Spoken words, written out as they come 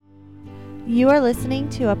You are listening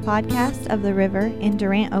to a podcast of The River in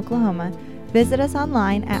Durant, Oklahoma. Visit us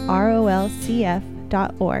online at rolcf.org.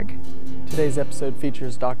 Today's episode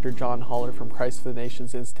features Dr. John Holler from Christ for the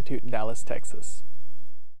Nations Institute in Dallas, Texas.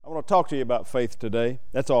 I want to talk to you about faith today.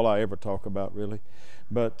 That's all I ever talk about, really.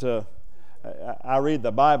 But I read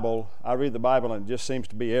the Bible, and it just seems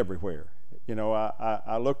to be everywhere. You know,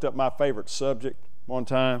 I looked up my favorite subject one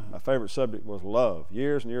time. My favorite subject was love,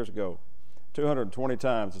 years and years ago. 220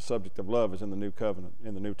 times the subject of love is in the New Covenant,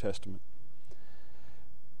 in the New Testament.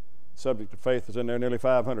 The subject of faith is in there nearly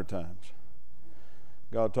 500 times.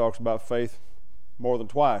 God talks about faith more than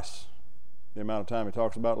twice the amount of time He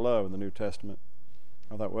talks about love in the New Testament.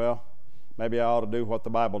 I thought, well, maybe I ought to do what the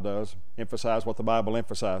Bible does, emphasize what the Bible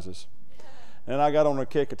emphasizes. And I got on a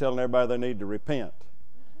kick of telling everybody they need to repent.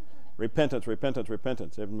 Repentance, repentance,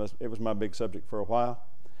 repentance. It was my big subject for a while.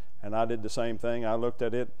 And I did the same thing. I looked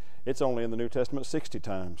at it. It's only in the New Testament 60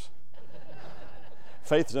 times.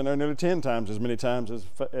 Faith is in there nearly 10 times as many times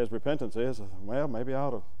as repentance is. Well, maybe I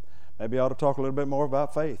ought to talk a little bit more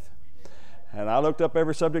about faith. And I looked up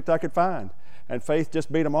every subject I could find. And faith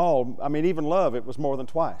just beat them all. I mean, even love, it was more than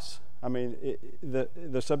twice. I mean,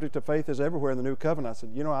 the subject of faith is everywhere in the New Covenant. I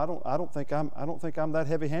said, you know, I don't think I'm that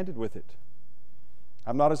heavy-handed with it.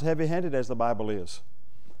 I'm not as heavy-handed as the Bible is.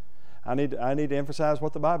 I need to emphasize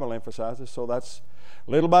what the Bible emphasizes. So that's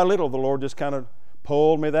little by little, the Lord just kind of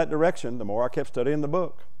pulled me that direction. The more I kept studying the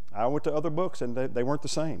book, I went to other books and they weren't the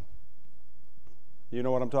same. You know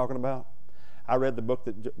what I'm talking about? I read the book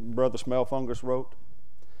that Brother Smelfungus wrote.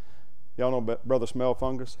 Y'all know Brother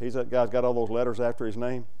Smelfungus? He's that guy's got all those letters after his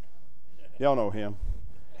name. Y'all know him.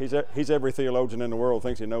 He's every theologian in the world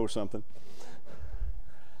thinks he knows something.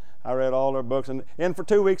 I read all their books, and for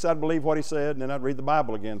 2 weeks I'd believe what he said, and then I'd read the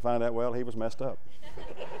Bible again and find out, well, he was messed up.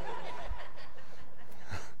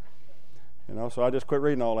 You know, so I just quit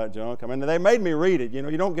reading all that junk. I mean, they made me read it. You know,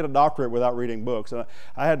 you don't get a doctorate without reading books. And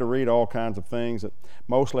I had to read all kinds of things that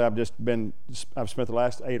mostly I've spent the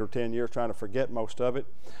last 8 or 10 years trying to forget most of it,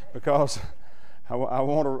 because I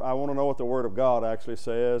want to know what the Word of God actually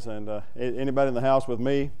says. And anybody in the house with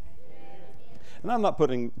me? And I'm not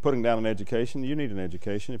putting down an education. You need an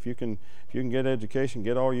education. If you can get education,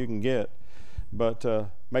 get all you can get. But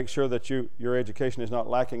make sure that your education is not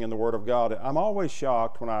lacking in the Word of God. I'm always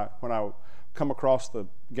shocked when I come across the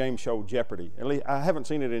game show Jeopardy. At least I haven't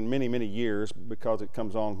seen it in many, many years because it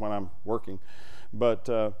comes on when I'm working. But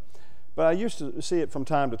I used to see it from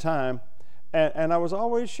time to time, and I was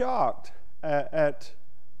always shocked at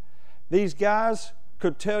these guys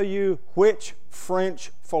could tell you which French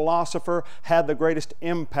philosopher had the greatest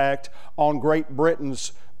impact on Great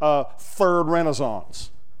Britain's Third Renaissance.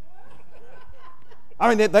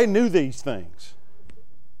 I mean, they knew these things.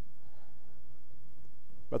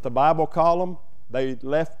 But the Bible column, they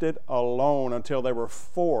left it alone until they were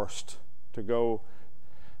forced to go.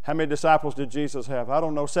 How many disciples did Jesus have? I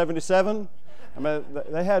don't know, 77? I mean,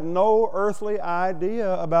 they had no earthly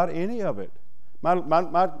idea about any of it. My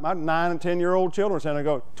 9 and 10-year-old children saying, I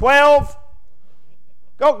go, 12?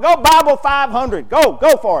 Go Bible 500.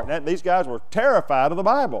 Go for it. And these guys were terrified of the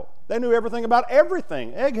Bible. They knew everything about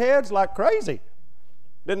everything. Eggheads like crazy.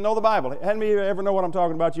 Didn't know the Bible. How many of you ever know what I'm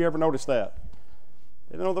talking about? You ever noticed that?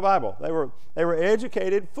 Didn't know the Bible. They were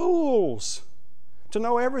educated fools to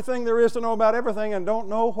know everything there is to know about everything and don't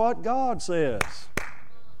know what God says.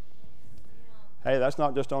 Hey, that's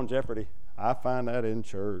not just on Jeopardy. I find that in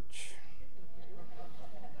church.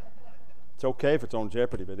 It's okay if it's on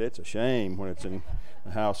Jeopardy, but it's a shame when it's in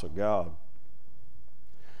the house of God.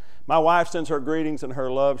 My wife sends her greetings and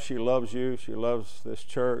her love. She loves you. She loves this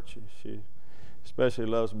church. She especially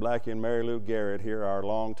loves Blackie and Mary Lou Garrett here, our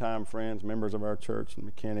longtime friends, members of our church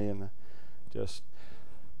in McKinney. And just,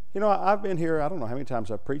 you know, I've been here, I don't know how many times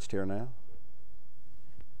I've preached here now.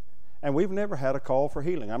 And we've never had a call for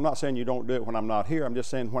healing. I'm not saying you don't do it when I'm not here. I'm just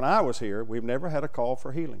saying when I was here, we've never had a call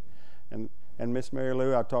for healing. And Miss Mary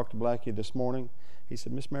Lou, I talked to Blackie this morning. He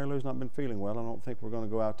said, Miss Mary Lou's not been feeling well. I don't think we're going to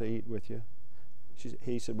go out to eat with you.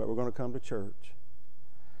 He said, but we're going to come to church.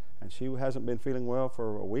 And she hasn't been feeling well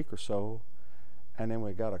for a week or so. And then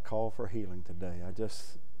we got a call for healing today.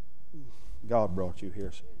 God brought you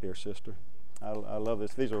here, dear sister. I love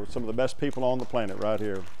this. These are some of the best people on the planet right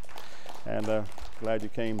here. And glad you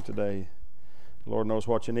came today. The Lord knows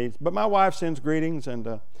what you need. But my wife sends greetings,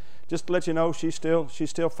 and just to let you know, she's still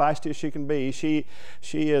feisty as she can be. She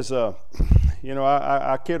is, you know,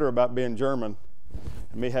 I kid her about being German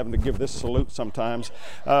and me having to give this salute sometimes.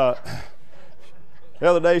 The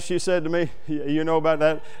other day she said to me, you know about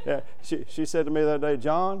that? She said to me the other day,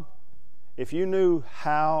 John, if you knew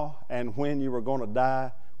how and when you were going to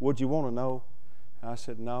die, would you want to know? I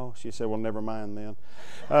said, no. She said, well, never mind then.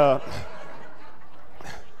 So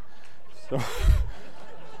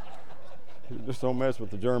just don't mess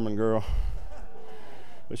with the German girl.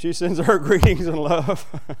 But she sends her greetings and love.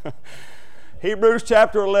 Hebrews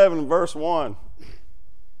chapter 11, verse 1.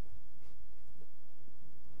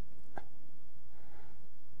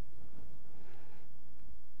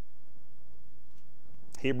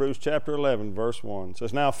 Hebrews chapter 11, verse 1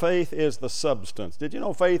 says, now faith is the substance. Did you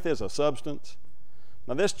know faith is a substance?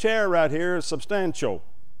 Now this chair right here is substantial.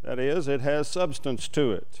 That is, it has substance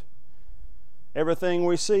to it. Everything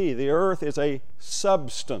we see, the earth is a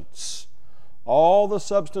substance. All the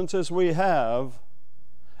substances we have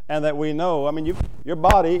and that we know, I mean, your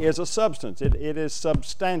body is a substance. It is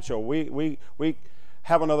substantial. We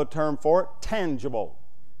have another term for it, tangible,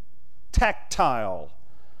 tactile.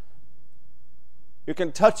 You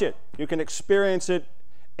can touch it. You can experience it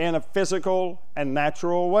in a physical and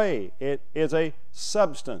natural way. It is a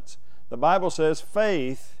substance. The Bible says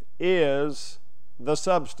faith is the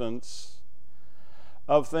substance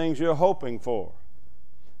of things you're hoping for.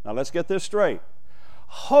 Now let's get this straight.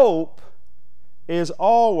 Hope is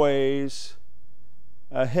always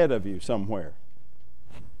ahead of you somewhere.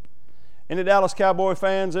 Any Dallas Cowboy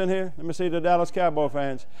fans in here? Let me see the Dallas Cowboy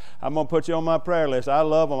fans. I'm going to put you on my prayer list. I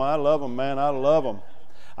love them. I love them, man. I love them.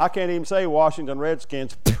 I can't even say Washington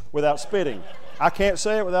Redskins without spitting. I can't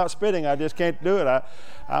say it without spitting. I just can't do it.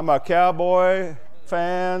 I'm a Cowboy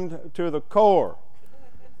fan to the core.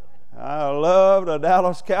 I love the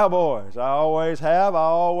Dallas Cowboys. I always have. I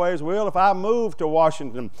always will. If I moved to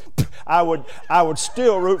Washington, I would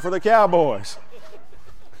still root for the Cowboys.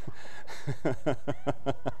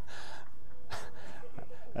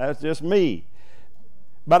 That's just me.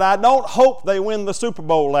 But I don't hope they win the Super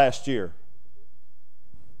Bowl last year.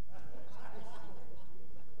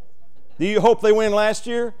 Do you hope they win last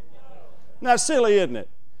year? That's silly, isn't it?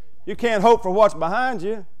 You can't hope for what's behind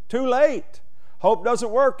you. Too late. Hope doesn't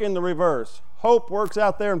work in the reverse. Hope works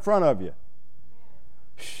out there in front of you.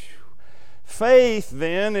 Faith,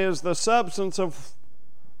 then, is the substance of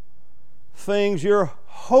things you're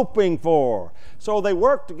hoping for. So they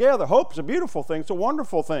work together. Hope's a beautiful thing. It's a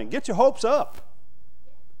wonderful thing. Get your hopes up.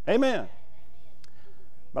 Amen.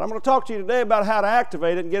 But I'm going to talk to you today about how to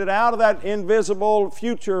activate it and get it out of that invisible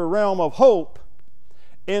future realm of hope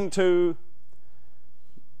into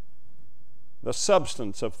the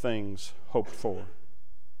substance of things hoped for.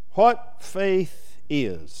 What faith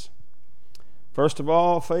is. First of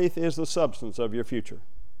all, faith is the substance of your future.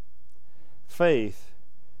 Faith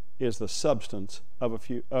is the substance of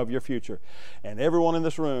your future. And everyone in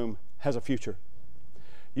this room has a future.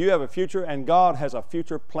 You have a future, and God has a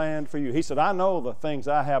future planned for you. He said, I know the things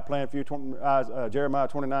I have planned for you, Jeremiah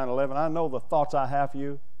 29:11. I know the thoughts I have for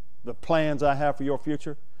you, the plans I have for your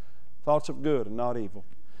future, thoughts of good and not evil.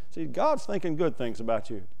 See, God's thinking good things about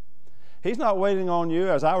you. He's not waiting on you.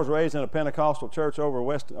 As I was raised in a Pentecostal church over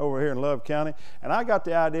here in Love County, and I got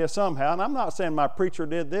the idea somehow, and I'm not saying my preacher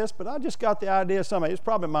did this, but I just got the idea somehow. It's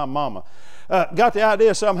probably my mama. Got the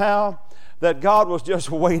idea somehow that God was just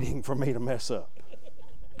waiting for me to mess up.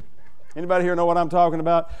 Anybody here know what I'm talking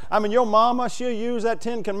about? I mean, your mama, she'll use that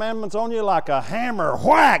 10 Commandments on you like a hammer.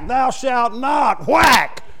 Whack! Thou shalt not.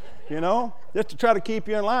 Whack! You know, just to try to keep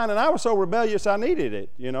you in line. And I was so rebellious I needed it,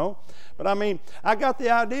 you know. But I mean, I got the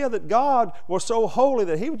idea that God was so holy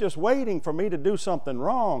that He was just waiting for me to do something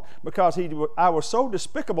wrong because I was so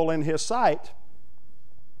despicable in His sight.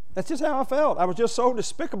 That's just how I felt. I was just so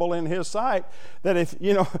despicable in His sight that if,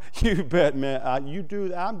 you know, you bet, man, you do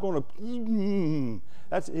that, I'm going to...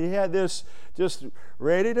 He had this just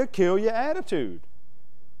ready to kill you attitude.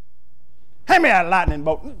 Hand me that lightning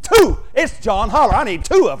bolt. 2! It's John Holler. I need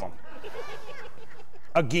 2 of them.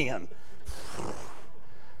 Again.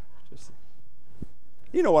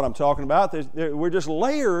 You know what I'm talking about. We're just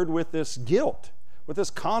layered with this guilt, with this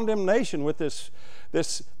condemnation, with this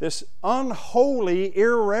unholy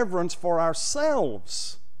irreverence for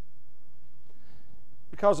ourselves.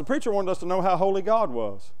 Because the preacher wanted us to know how holy God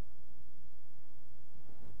was.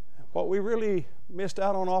 What we really missed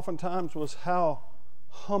out on oftentimes was how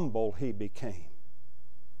humble He became.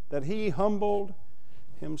 That He humbled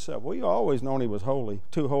Himself. We always known He was holy,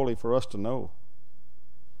 too holy for us to know.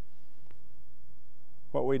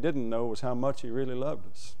 What we didn't know was how much He really loved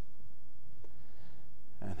us.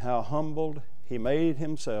 And how humbled He made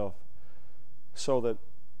Himself so that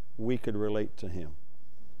we could relate to Him.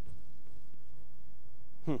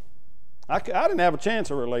 I didn't have a chance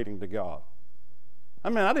of relating to God. I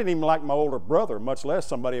mean, I didn't even like my older brother, much less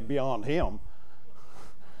somebody beyond him.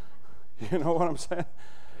 You know what I'm saying?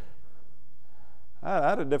 I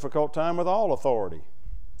had a difficult time with all authority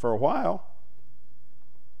for a while.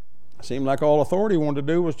 Seemed like all authority wanted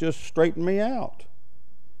to do was just straighten me out.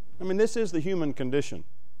 I mean, this is the human condition.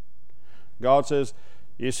 God says,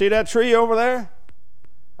 you see that tree over there?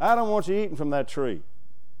 I don't want you eating from that tree.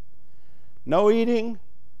 No eating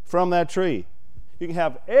from that tree. You can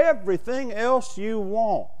have everything else you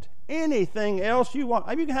want. Anything else you want.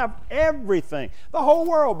 You can have everything. The whole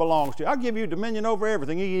world belongs to you. I'll give you dominion over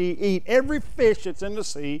everything. You can eat every fish that's in the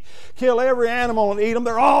sea, kill every animal and eat them.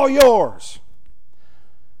 They're all yours.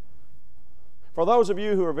 For those of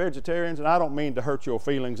you who are vegetarians, and I don't mean to hurt your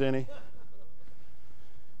feelings any,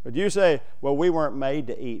 but you say, well, we weren't made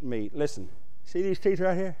to eat meat. Listen, see these teeth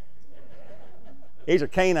right here? These are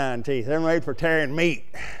canine teeth. They're made for tearing meat.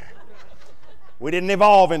 We didn't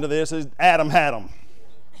evolve into this as Adam had them.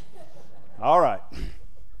 All right.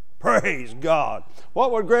 Praise God.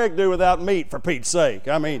 What would Greg do without meat, for Pete's sake?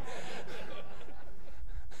 I mean,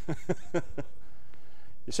 you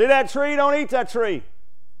see that tree? Don't eat that tree.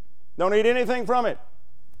 Don't eat anything from it.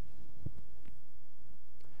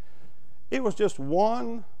 It was just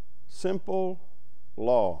one simple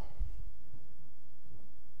law.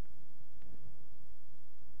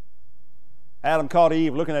 Adam caught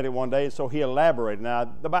Eve looking at it one day, so he elaborated. Now,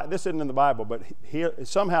 this isn't in the Bible, but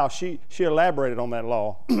somehow she elaborated on that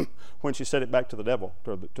law when she said it back to the devil,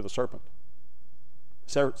 to the serpent.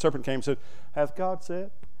 Serpent came and said, hath God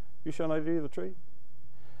said, you shall not eat of the tree?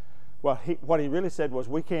 Well, what he really said was,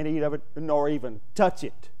 we can't eat of it nor even touch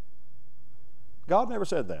it. God never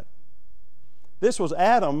said that. This was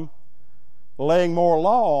Adam laying more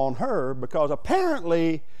law on her because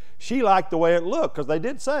apparently she liked the way it looked, because they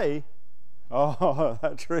did say, oh,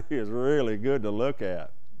 that tree is really good to look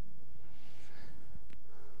at.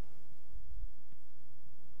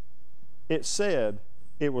 It said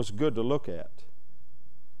it was good to look at.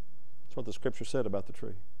 That's what the scripture said about the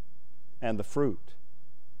tree. And the fruit.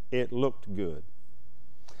 It looked good.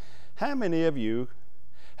 How many of you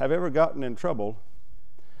have ever gotten in trouble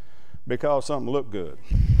because something looked good?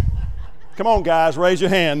 Come on, guys, raise your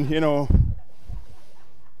hand, you know.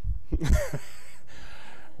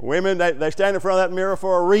 Women, they stand in front of that mirror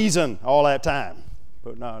for a reason all that time.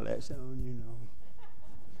 Putting all that on, you know.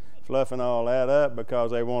 Fluffing all that up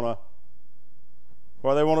because they want to,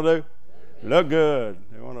 what do they want to do? Look good.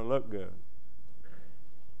 They want to look good.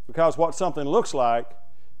 Because what something looks like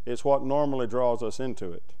is what normally draws us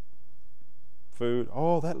into it. Food.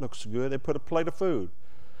 Oh, that looks good. They put a plate of food.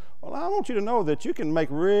 Well, I want you to know that you can make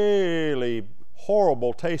really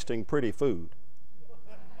horrible tasting pretty food.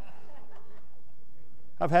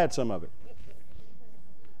 I've had some of it.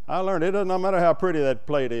 I learned it doesn't matter how pretty that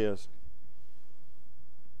plate is.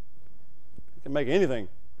 It can make anything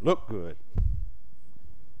look good.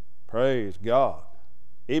 Praise God.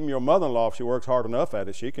 Even your mother-in-law, if she works hard enough at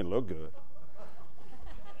it, she can look good.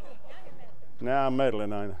 Now I'm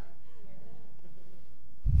meddling, ain't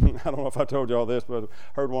I? I don't know if I told you all this, but I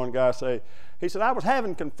heard one guy say, he said, I was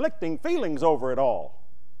having conflicting feelings over it all.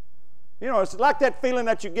 You know, it's like that feeling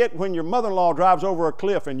that you get when your mother-in-law drives over a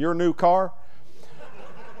cliff in your new car.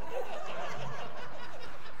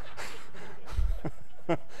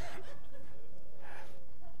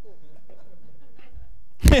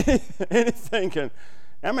 anything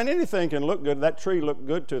can look good. That tree looked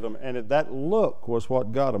good to them, and that look was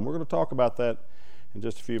what got them. We're going to talk about that in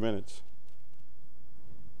just a few minutes.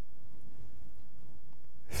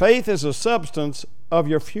 Faith is a substance of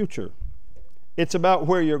your future. It's about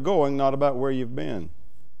where you're going, not about where you've been.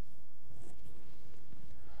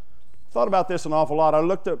 I thought about this an awful lot. I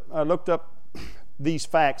looked up these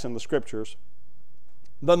facts in the scriptures.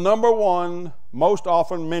 The number one most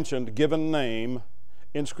often mentioned given name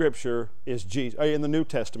in Scripture is Jesus. In the New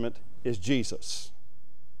Testament is Jesus.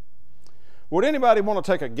 Would anybody want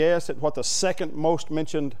to take a guess at what the second most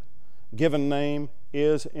mentioned given name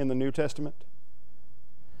is in the New Testament?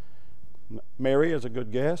 Mary is a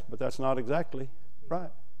good guess, but that's not exactly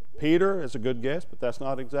right. Peter is a good guess, but that's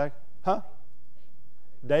not exact.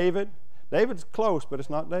 David. David's close, but it's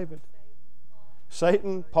not David.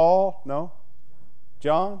 Satan, Paul, no.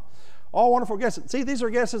 John. All wonderful guesses. See, these are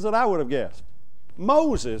guesses that I would have guessed.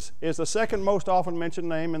 Moses is the second most often mentioned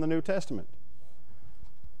name in the New Testament.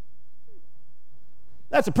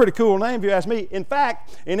 That's a pretty cool name if you ask me. In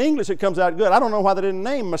fact, in English it comes out good. I don't know why they didn't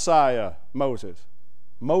name Messiah Moses.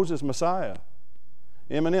 Moses Messiah.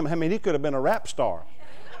 Eminem, I mean, he could have been a rap star.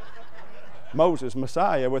 Moses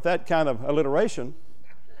Messiah with that kind of alliteration.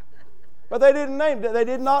 But they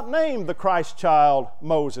did not name the Christ child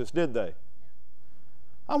Moses, did they?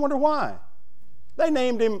 I wonder why. They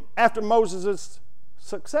named him after Moses'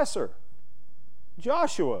 successor,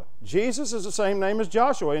 Joshua. Jesus is the same name as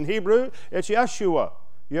Joshua. In Hebrew, it's Yeshua.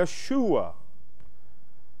 Yeshua.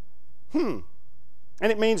 And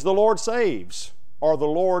it means the Lord saves, or the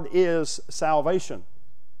Lord is salvation.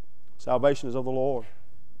 Salvation is of the Lord.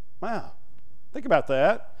 Wow. Think about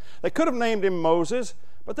that. They could have named him Moses,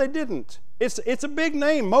 but they didn't. It's a big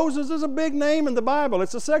name. Moses is a big name in the Bible.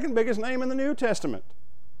 It's the second biggest name in the New Testament.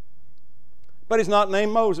 But he's not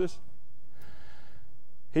named Moses.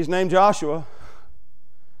 He's named Joshua.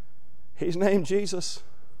 He's named Jesus.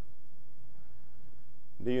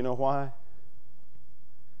 Do you know why?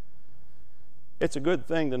 It's a good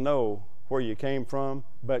thing to know where you came from,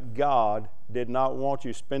 but God did not want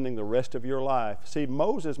you spending the rest of your life. See,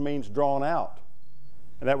 Moses means drawn out.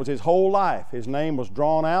 And that was his whole life. His name was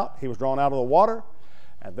drawn out. He was drawn out of the water.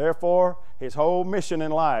 And therefore, his whole mission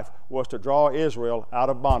in life was to draw Israel out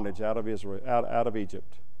of bondage, out of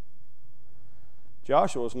Egypt.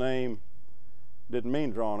 Joshua's name didn't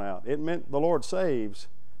mean drawn out. It meant the Lord saves,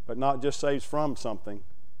 but not just saves from something.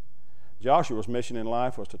 Joshua's mission in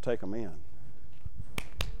life was to take them in.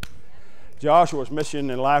 Joshua's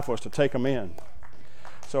mission in life was to take them in.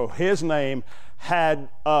 So his name had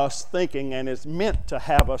us thinking, and is meant to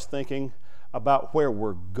have us thinking about where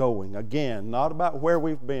we're going. Again, not about where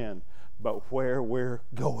we've been, but where we're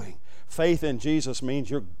going. Faith in Jesus means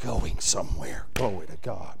you're going somewhere. Glory to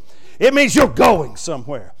God. It means you're going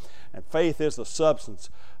somewhere. And faith is the substance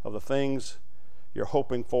of the things you're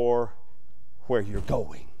hoping for, where you're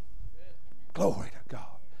going. Glory to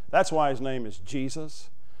God. That's why his name is Jesus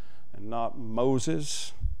and not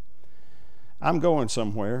Moses. I'm going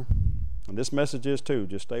somewhere, and this message is too.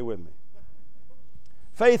 Just stay with me.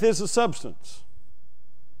 Faith is a substance.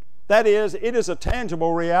 That is, it is a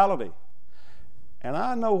tangible reality. And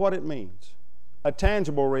I know what it means. A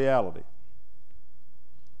tangible reality.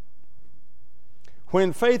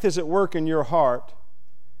 When faith is at work in your heart,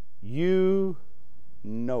 you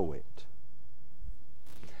know it.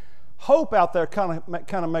 Hope out there kind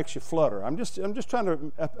of makes you flutter. I'm just trying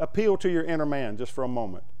to appeal to your inner man just for a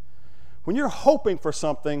moment. When you're hoping for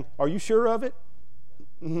something, are you sure of it?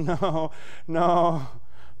 No.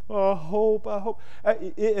 Oh, hope.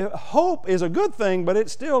 Hope is a good thing, but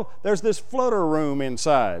it's still, there's this flutter room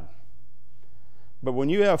inside. But when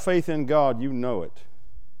you have faith in God, you know it.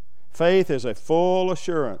 Faith is a full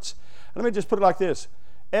assurance. Let me just put it like this.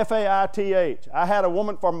 F-A-I-T-H. I had a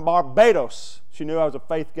woman from Barbados. She knew I was a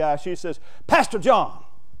faith guy. She says, Pastor John,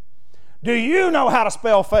 do you know how to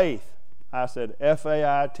spell faith? I said,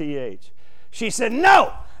 F-A-I-T-H. She said,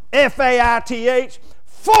 no, F-A-I-T-H,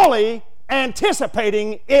 fully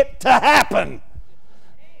anticipating it to happen.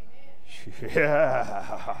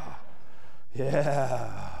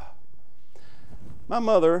 Yeah. My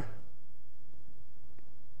mother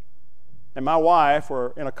and my wife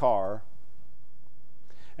were in a car,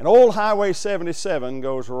 and old Highway 77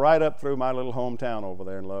 goes right up through my little hometown over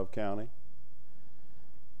there in Love County.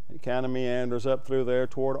 It kind of meanders up through there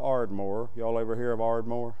toward Ardmore. Y'all ever hear of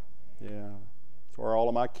Ardmore? Yeah. It's where all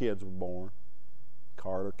of my kids were born,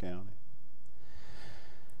 Carter County.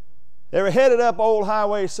 They were headed up old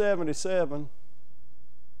Highway 77,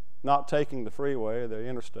 not taking the freeway, the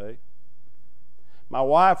interstate. My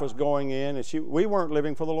wife was going in, and we weren't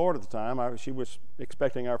living for the Lord at the time. She was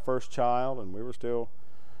expecting our first child, and we were still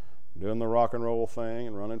doing the rock and roll thing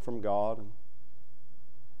and running from God. And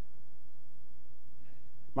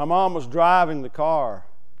my mom was driving the car,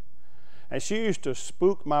 and she used to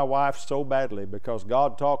spook my wife so badly because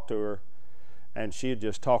God talked to her, and she'd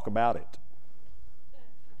just talk about it.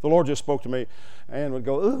 The Lord just spoke to me and would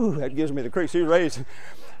go, ooh, that gives me the creeps. She was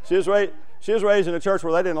raised in a church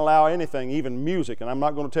where they didn't allow anything, even music. And I'm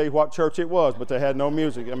not going to tell you what church it was, but they had no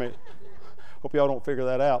music. I mean, hope y'all don't figure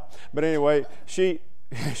that out. But anyway, she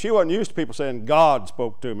wasn't used to people saying God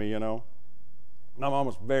spoke to me, you know. My mom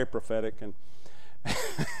was very prophetic, and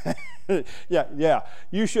yeah.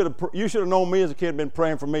 You should have known me as a kid and been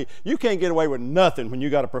praying for me. You can't get away with nothing when you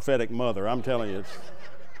got a prophetic mother. I'm telling you.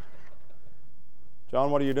 John,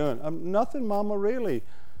 what are you doing? Nothing, Mama, really.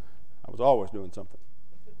 I was always doing something.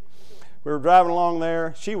 We were driving along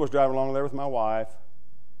there. She was driving along there with my wife.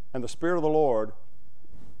 And the Spirit of the Lord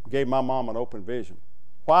gave my mom an open vision.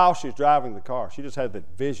 While she's driving the car, she just had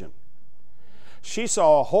that vision. She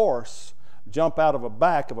saw a horse jump out of the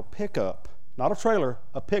back of a pickup. Not a trailer,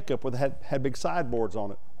 a pickup with had big sideboards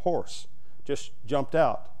on it. Horse just jumped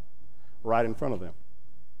out right in front of them.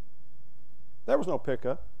 There was no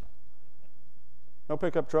pickup. No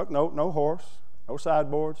pickup truck, no horse, no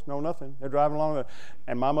sideboards, no nothing. They're driving along there.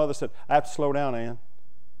 And my mother said, I have to slow down, Ann.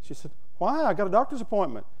 She said, why? I got a doctor's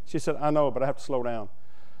appointment. She said, I know, but I have to slow down.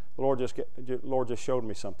 The Lord just showed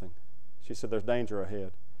me something. She said, there's danger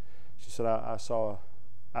ahead. She said, I saw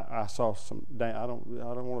some, I don't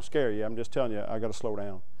want to scare you. I'm just telling you, I got to slow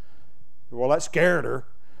down. Well, that scared her,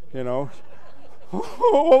 you know.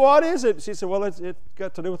 Well, what is it? She said, well, it's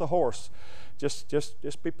got to do with a horse.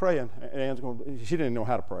 Just be praying. And Ann's going, she didn't know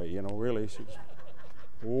how to pray, you know, really. She was,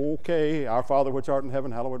 okay, our Father which art in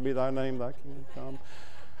heaven, hallowed be thy name, thy kingdom come.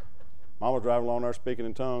 Mama was driving along there speaking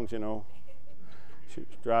in tongues, you know. She was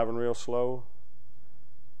driving real slow.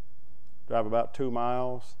 Drive about 2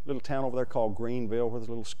 miles. Little town over there called Greenville, where there's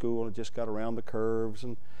a little school, and just got around the curves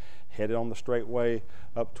and headed on the straightway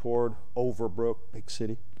up toward Overbrook, big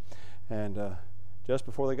city. And just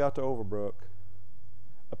before they got to Overbrook,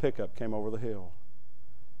 a pickup came over the hill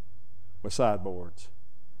with sideboards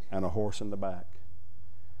and a horse in the back.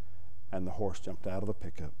 And the horse jumped out of the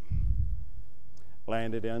pickup,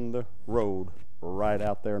 landed in the road right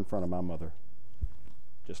out there in front of my mother.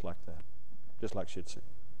 Just like that. Just like she'd seen.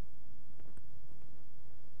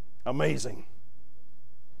 Amazing.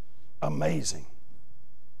 Amazing.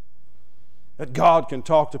 That God can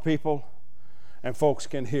talk to people and folks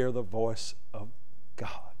can hear the voice of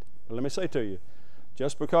God. But let me say to you,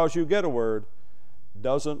 just because you get a word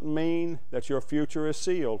doesn't mean that your future is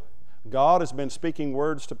sealed. God has been speaking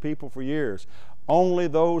words to people for years. Only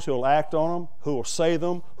those who will act on them, who will say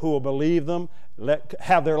them, who will believe them,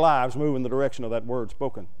 have their lives move in the direction of that word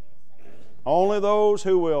spoken. Only those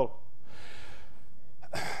who will.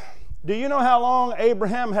 Do you know how long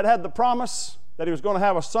Abraham had the promise that he was going to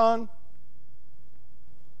have a son?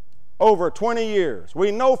 Over 20 years. We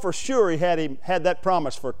know for sure he had that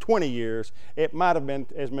promise for 20 years. It might have been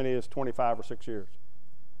as many as 25 or 6 years.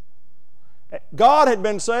 God had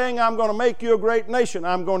been saying, I'm going to make you a great nation.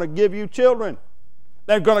 I'm going to give you children.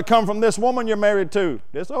 They're going to come from this woman you're married to.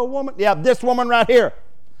 This old woman? Yeah, this woman right here.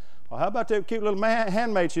 Well, how about that cute little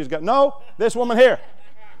handmaid she's got? No, this woman here.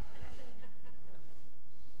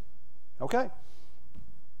 Okay.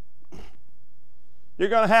 You're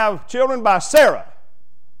going to have children by Sarah,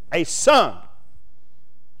 a son.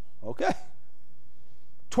 Okay.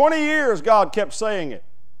 20 years God kept saying it.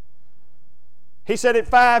 He said it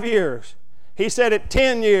 5 years. He said it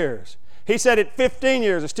 10 years. He said it 15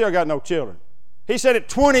 years and still got no children. He said it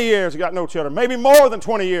 20 years and got no children. Maybe more than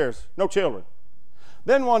 20 years, no children.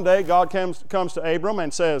 Then one day God comes to Abram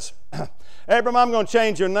and says, Abram, I'm going to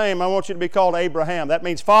change your name. I want you to be called Abraham. That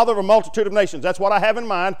means father of a multitude of nations. That's what I have in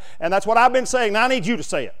mind, and that's what I've been saying. Now I need you to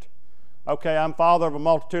say it. Okay, I'm father of a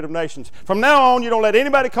multitude of nations. From now on, you don't let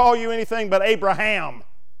anybody call you anything but Abraham.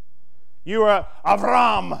 You are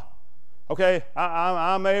Avram. Okay,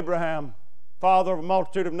 I'm Abraham, father of a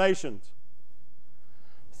multitude of nations.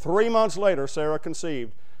 3 months later, Sarah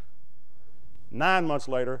conceived. 9 months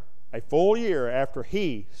later, a full year after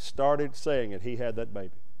he started saying it, he had that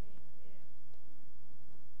baby.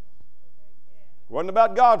 It wasn't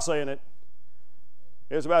about God saying it.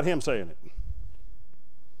 It was about him saying it.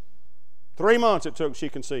 3 months it took, she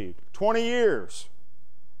conceived. 20 years.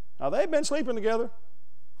 Now, they've been sleeping together.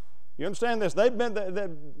 You understand this?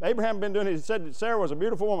 Abraham been doing it. He said that Sarah was a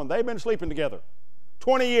beautiful woman. They've been sleeping together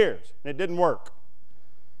 20 years, and it didn't work.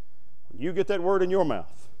 You get that word in your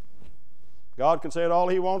mouth. God can say it all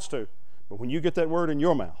he wants to, but when you get that word in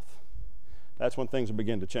your mouth, that's when things will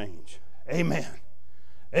begin to change. Amen.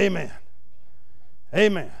 Amen.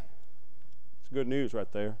 Amen. It's good news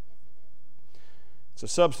right there. It's a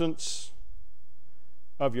substance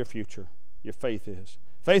of your future. Your faith is.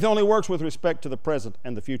 Faith only works with respect to the present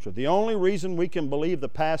and the future. The only reason we can believe the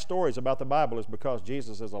past stories about the Bible is because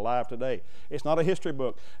Jesus is alive today. It's not a history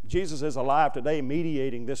book. Jesus is alive today,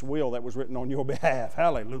 mediating this will that was written on your behalf.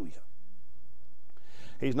 Hallelujah.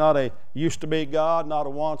 He's not a used-to-be God, not a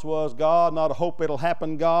once-was God, not a hope it'll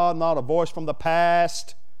happen God, not a voice from the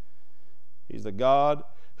past. He's the God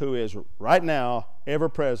who is right now,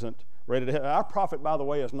 ever-present, ready to help. Our prophet, by the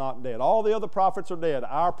way, is not dead. All the other prophets are dead.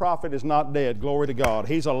 Our prophet is not dead. Glory to God.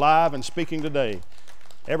 He's alive and speaking today.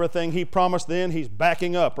 Everything he promised then, he's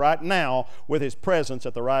backing up right now with his presence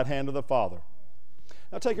at the right hand of the Father.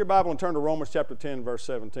 Now take your Bible and turn to Romans chapter 10, verse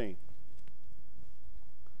 17.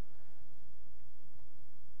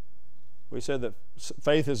 We said that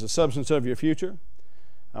faith is the substance of your future.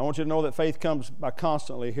 I want you to know that faith comes by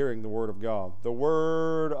constantly hearing the Word of God. The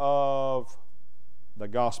Word of the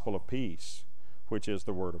gospel of peace, which is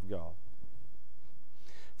the Word of God.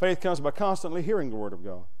 Faith comes by constantly hearing the Word of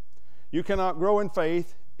God. You cannot grow in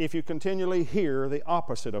faith if you continually hear the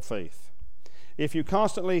opposite of faith. If you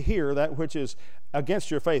constantly hear that which is against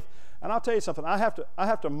your faith. And I'll tell you something, I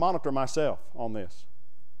have to monitor myself on this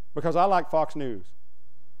because I like Fox News.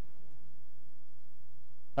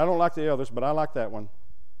 I don't like the others, but I like that one.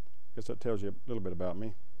 I guess that tells you a little bit about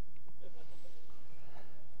me.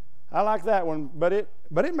 I like that one, but it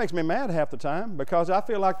makes me mad half the time because I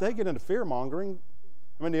feel like they get into fear-mongering.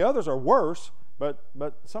 I mean, the others are worse, but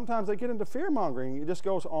sometimes they get into fear-mongering. It just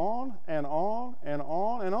goes on and on and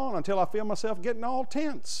on and on until I feel myself getting all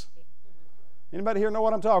tense. Anybody here know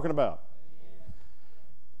what I'm talking about?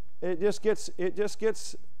 It just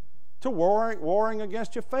gets to warring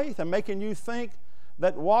against your faith and making you think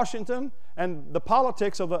that Washington and the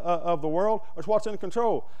politics of the world is what's in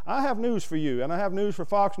control. I have news for you, and I have news for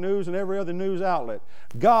Fox News and every other news outlet.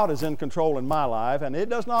 God is in control in my life, and it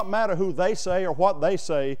does not matter who they say or what they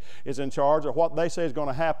say is in charge or what they say is going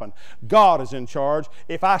to happen. God is in charge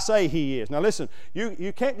if I say He is. Now listen,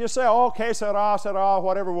 you can't just say, oh, okay, sarah,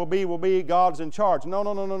 whatever will be, God's in charge.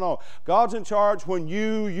 No. God's in charge when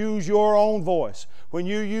you use your own voice, when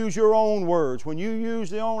you use your own words, when you use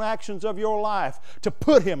the own actions of your life to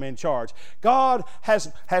put Him in charge. God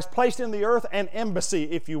has placed in the earth an embassy,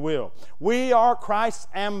 if you will. We are Christ's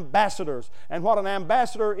ambassadors. And what an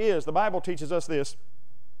ambassador is, the Bible teaches us this,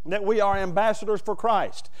 that we are ambassadors for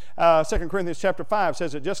Christ. 2 Corinthians chapter 5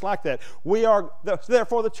 says it just like that.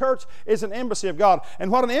 Therefore the church is an embassy of God.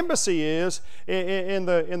 And what an embassy is in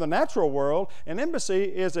the natural world, an embassy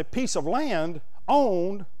is a piece of land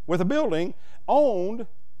owned, with a building, owned,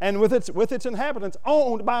 and with its inhabitants,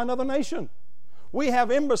 owned by another nation. We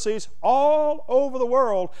have embassies all over the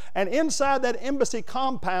world, and inside that embassy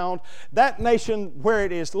compound, that nation where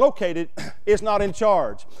it is located is not in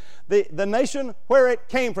charge. The nation where it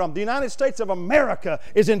came from, the United States of America,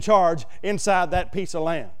 is in charge inside that piece of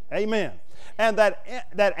land. Amen. And that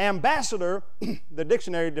ambassador, the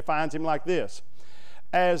dictionary defines him like this: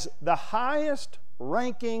 as the highest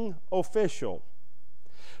ranking official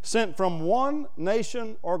sent from one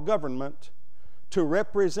nation or government to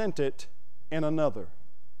represent it in another.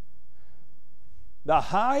 The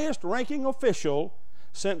highest ranking official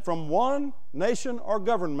sent from one nation or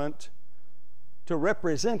government to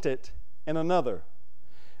represent it in another.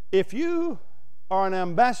 If you are an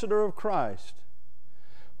ambassador of Christ,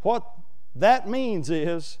 what that means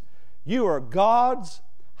is you are God's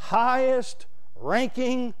highest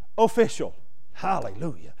ranking official.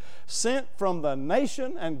 Hallelujah. Sent from the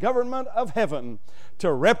nation and government of heaven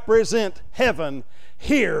to represent heaven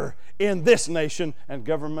here in this nation and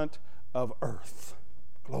government of earth.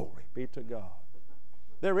 Glory be to God.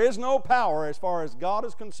 There is no power, as far as God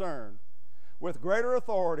is concerned, with greater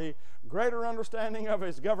authority, greater understanding of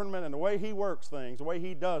His government and the way He works things, the way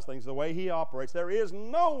He does things, the way He operates. There is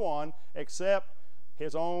no one except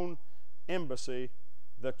His own embassy,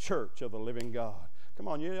 the church of the living God. Come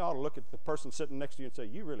on, you ought to look at the person sitting next to you and say,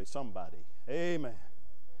 you really somebody. Amen.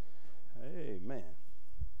 Amen.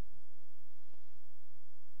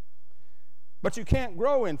 But you can't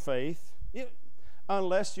grow in faith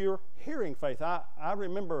unless you're hearing faith. I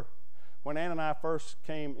remember when Ann and I first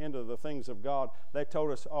came into the things of God, they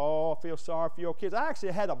told us, oh, I feel sorry for your kids. I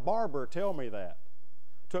actually had a barber tell me that.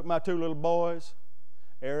 Took my two little boys,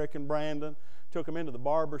 Eric and Brandon, took them into the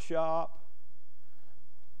barber shop.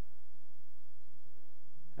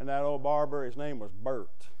 And that old barber, his name was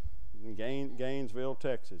Bert, in Gainesville,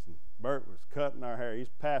 Texas. And Bert was cutting our hair. He's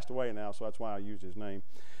passed away now, so that's why I used his name.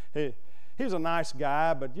 He's a nice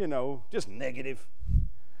guy, but, just negative.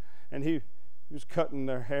 And he was cutting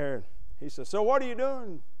their hair. He said, so what are you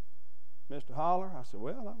doing, Mr. Holler? I said,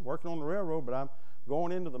 well, I'm working on the railroad, but I'm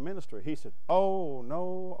going into the ministry. He said, oh,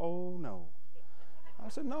 no. I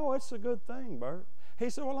said, no, it's a good thing, Bert. He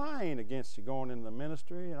said, well, I ain't against you going into the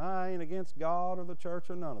ministry, and I ain't against God or the church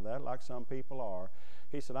or none of that, like some people are.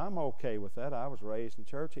 He said, I'm okay with that. I was raised in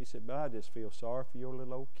church. He said, but I just feel sorry for your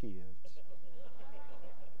little old kids.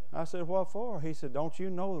 I said, what for? He said, don't you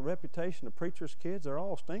know the reputation of preachers' kids? They're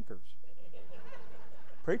all stinkers.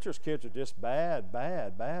 Preachers' kids are just bad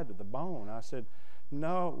to the bone. I said,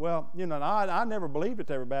 no, well, I never believed that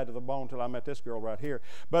they were bad to the bone until I met this girl right here.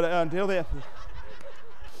 But until then,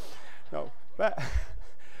 no.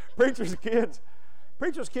 Preachers'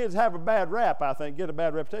 kids have a bad rap, I think, get a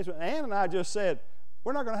bad reputation. Ann and I just said,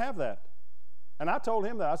 we're not going to have that. And I told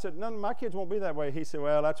him that. I said, none of my kids won't be that way. He said,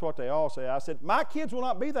 well, that's what they all say. I said, my kids will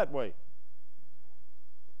not be that way.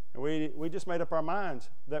 And we just made up our minds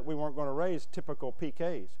that we weren't going to raise typical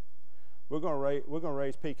PKs. We're going to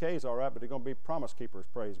raise PKs, all right, but they're going to be promise keepers,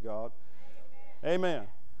 praise God. Amen.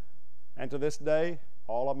 And to this day,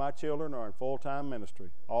 all of my children are in full-time ministry.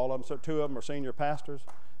 All of them, so 2 of them are senior pastors,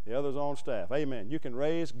 the others on staff. Amen. You can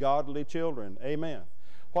raise godly children. Amen.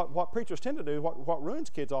 What preachers tend to do, what ruins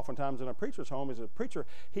kids oftentimes in a preacher's home is a preacher,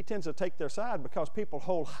 he tends to take their side because people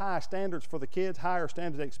hold high standards for the kids, higher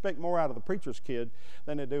standards. They expect more out of the preacher's kid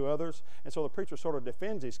than they do others. And so the preacher sort of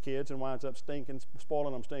defends his kids and winds up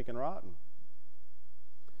spoiling them stinking rotten.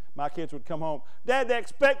 My kids would come home, Dad, they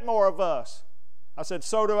expect more of us. I said,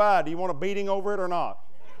 so do I. Do you want a beating over it or not?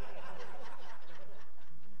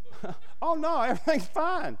 Oh, no, everything's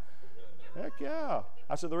fine. Heck yeah.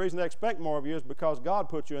 I said, the reason they expect more of you is because God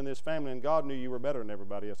put you in this family and God knew you were better than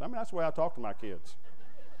everybody else. I mean, that's the way I talk to my kids.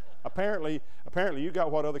 Apparently you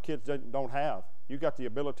got what other kids don't have. You got the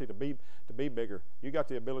ability to be bigger. You got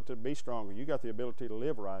the ability to be stronger. You got the ability to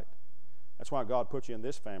live right. That's why God put you in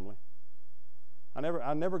this family.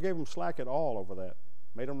 I never gave them slack at all over that.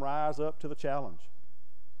 Made them rise up to the challenge.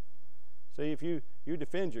 See, if you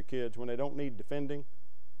defend your kids when they don't need defending,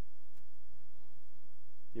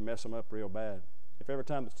 you mess them up real bad. If every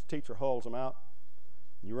time the teacher hauls them out,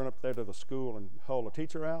 you run up there to the school and haul the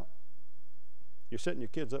teacher out, you're setting your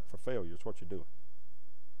kids up for failure. Is what you're doing.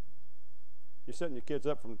 You're setting your kids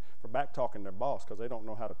up for back-talking their boss because they don't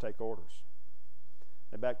know how to take orders.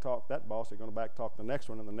 They back-talk that boss, they're going to back-talk the next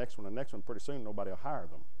one and the next one and the next one. Pretty soon, nobody will hire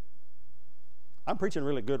them. I'm preaching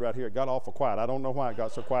really good right here. It got awful quiet. I don't know why it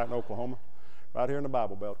got so quiet in Oklahoma. Right here in the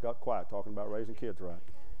Bible Belt, it got quiet talking about raising kids right.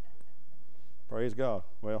 Praise God.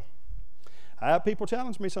 Well, I have people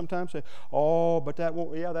challenge me sometimes, say, oh, but that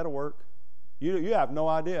won't, yeah, that'll work. You have no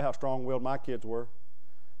idea how strong-willed my kids were.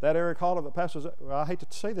 That Eric Holler, the pastor, well, I hate to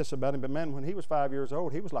say this about him, but man, when he was 5 years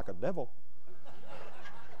old, he was like a devil.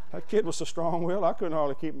 That kid was so strong-willed, I couldn't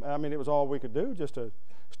hardly keep him. I mean, it was all we could do just to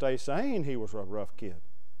stay sane. He was a rough kid.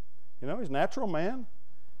 You know, he's a natural man.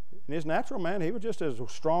 And his natural man, he was just as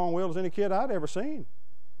strong-willed as any kid I'd ever seen.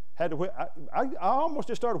 Had to whip, I almost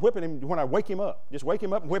just started whipping him when I wake him up. Just wake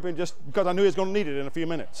him up and whip him just because I knew he was going to need it in a few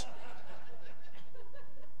minutes.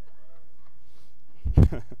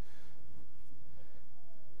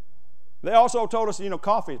 They also told us,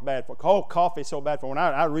 coffee is bad for. Oh, coffee is so bad for. When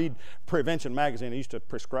I read Prevention Magazine, I used to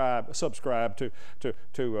subscribe to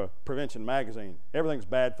Prevention Magazine. Everything's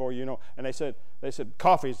bad for you, And they said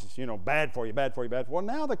coffee is, bad for you, bad for you, bad for you. Well,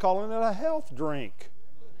 now they're calling it a health drink.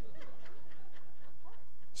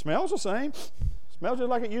 Smells the same. Smells just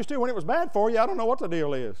like it used to when it was bad for you. I don't know what the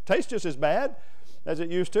deal is. Tastes just as bad as it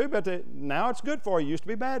used to, but now it's good for you. It used to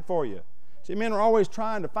be bad for you. See, men are always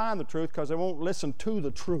trying to find the truth because they won't listen to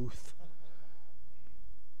the truth.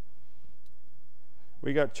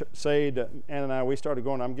 We got saved, Ann and I, we started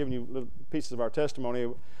going, I'm giving you little pieces of our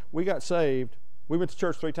testimony. We got saved. We went to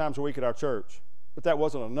church 3 times a week at our church, but that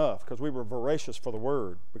wasn't enough because we were voracious for the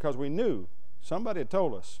Word, because we knew, somebody had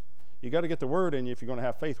told us, you got to get the Word in you if you're going to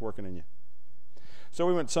have faith working in you. So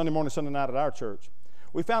we went Sunday morning, Sunday night at our church.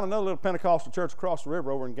 We found another little Pentecostal church across the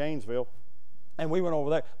river over in Gainesville, and we went over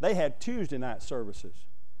there. They had Tuesday night services.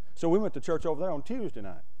 So we went to church over there on Tuesday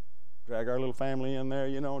night. Drag our little family in there,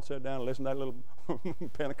 and sit down and listen to that little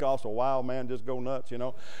Pentecostal wild man just go nuts,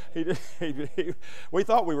 We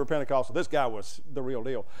thought we were Pentecostal. This guy was the real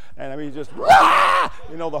deal. And I mean, he just,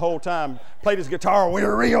 the whole time. Played his guitar. We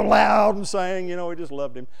were real loud and sang, we just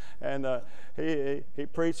loved him. And he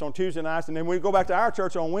preached on Tuesday nights. And then we'd go back to our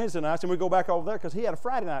church on Wednesday nights, and we'd go back over there because he had a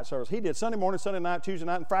Friday night service. He did Sunday morning, Sunday night, Tuesday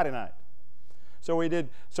night, and Friday night. So we did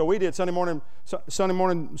Sunday morning,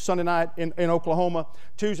 Sunday night in Oklahoma,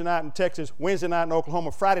 Tuesday night in Texas, Wednesday night in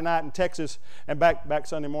Oklahoma, Friday night in Texas, and back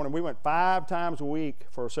Sunday morning. We went 5 times a week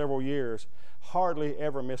for several years. Hardly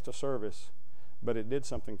ever missed a service, but it did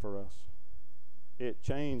something for us. It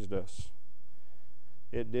changed us.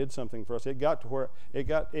 It did something for us. It got to where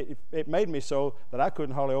it made me so that I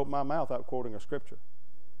couldn't hardly open my mouth without quoting a scripture.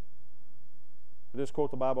 I just quote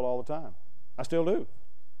the Bible all the time. I still do.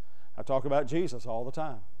 I talk about Jesus all the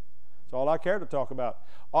time. It's all I care to talk about.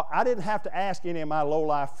 I didn't have to ask any of my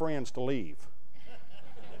low-life friends to leave.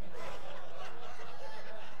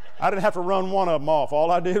 I didn't have to run one of them off. All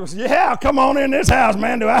I did was, yeah, come on in this house,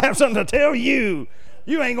 man. Do I have something to tell you?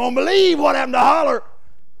 You ain't going to believe what happened to Holler.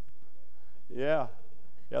 Yeah,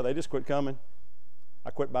 they just quit coming.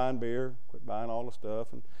 I quit buying beer, quit buying all the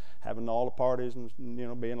stuff and having all the parties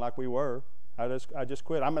and, being like we were. I just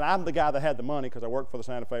quit. I mean, I'm the guy that had the money because I worked for the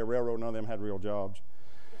Santa Fe Railroad. None of them had real jobs.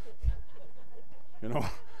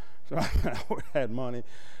 So I had money,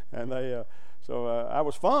 and I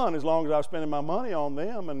was fun as long as I was spending my money on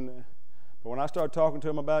them. But when I started talking to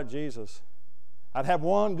them about Jesus, I'd have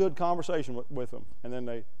one good conversation with them, and then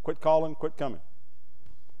they quit calling, quit coming.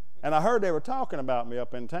 And I heard they were talking about me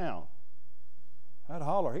up in town. That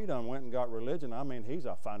Holler, he done went and got religion. I mean, he's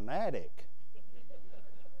a fanatic.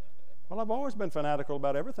 Well, I've always been fanatical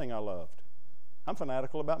about everything I loved. I'm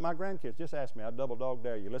fanatical about my grandkids. Just ask me. I'd double dog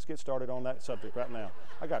dare you. Let's get started on that subject right now.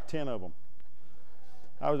 I got 10 of them.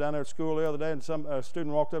 I was down there at school the other day, and some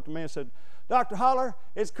student walked up to me and said, Dr. Holler,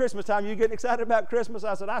 it's Christmas time. You getting excited about Christmas?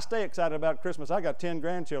 I said, I stay excited about Christmas. I got 10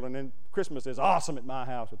 grandchildren, and Christmas is awesome at my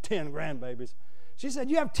house with 10 grandbabies. She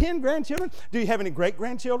said, you have 10 grandchildren? Do you have any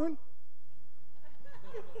great-grandchildren?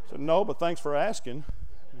 I said, no, but thanks for asking.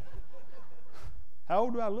 How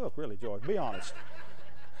old do I look, really, George? Be honest.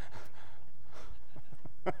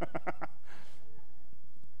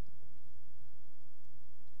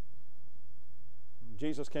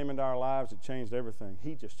 Jesus came into our lives, it changed everything.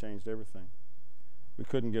 He just changed everything. We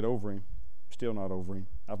couldn't get over him. Still not over him.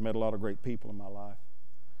 I've met a lot of great people in my life.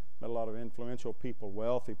 Met a lot of influential people,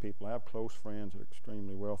 wealthy people. I have close friends that are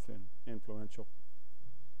extremely wealthy and influential.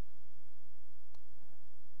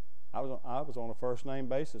 I was on a first-name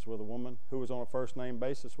basis with a woman who was on a first-name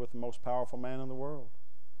basis with the most powerful man in the world.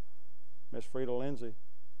 Miss Frida Lindsay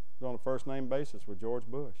was on a first-name basis with George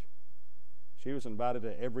Bush. She was invited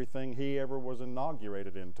to everything he ever was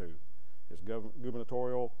inaugurated into, his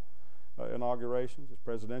gubernatorial inaugurations, his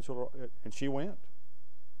presidential, and she went.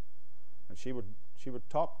 And she would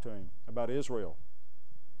talk to him about Israel.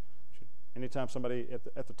 Anytime somebody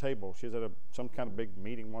at the table, she was at some kind of big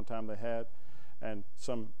meeting one time they had, and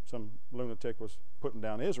some lunatic was putting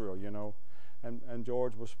down Israel, you know, and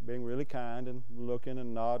George was being really kind and looking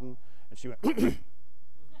and nodding, and she went, and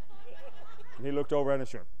he looked over at her and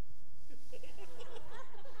she went,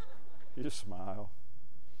 you just smile.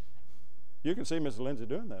 You can see Mrs. Lindsay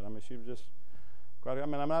doing that. I mean, she was just quite.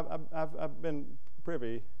 I've been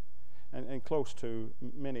privy and close to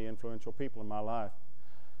many influential people in my life,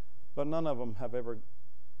 but none of them have ever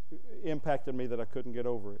impacted me that I couldn't get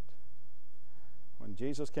over it. When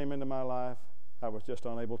Jesus came into my life, I was just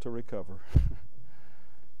unable to recover.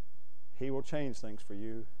 He will change things for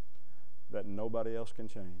you that nobody else can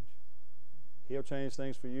change. He'll change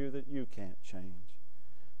things for you that you can't change,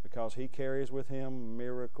 because he carries with him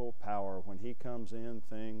miracle power. When he comes in,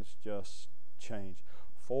 things just change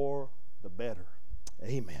for the better.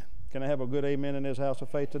 Amen. Can I have a good amen in this house of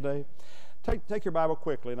faith today? Take your Bible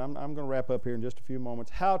quickly, and I'm going to wrap up here in just a few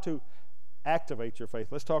moments. How to activate your faith.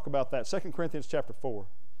 Let's talk about that. 2 Corinthians chapter 4.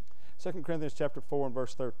 2 Corinthians chapter 4 and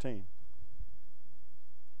verse 13.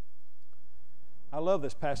 I love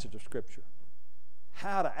this passage of Scripture.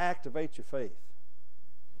 How to activate your faith.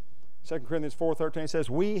 2 Corinthians 4:13 says,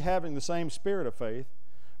 we having the same spirit of faith,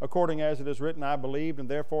 according as it is written, I believed and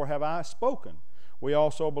therefore have I spoken. We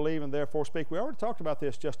also believe and therefore speak. We already talked about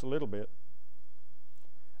this just a little bit.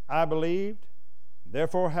 I believed,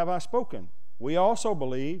 therefore have I spoken. We also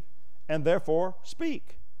believe and therefore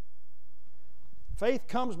speak. Faith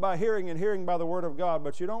comes by hearing and hearing by the Word of God,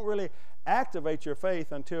 but you don't really activate your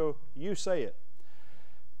faith until you say it.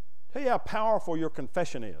 Tell you how powerful your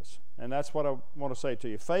confession is, and that's what I want to say to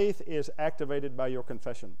you. Faith is activated by your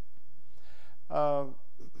confession.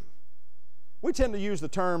 We tend to use the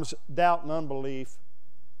terms doubt and unbelief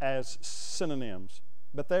as synonyms,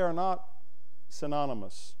 but they are not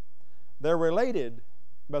synonymous. They're related,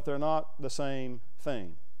 but they're not the same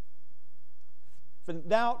thing.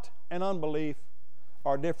 Doubt and unbelief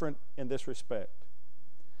are different in this respect.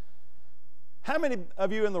 How many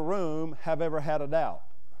of you in the room have ever had a doubt?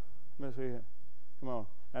 Let me see here. Come on.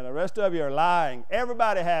 And the rest of you are lying.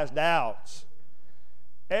 Everybody has doubts.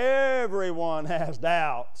 Everyone has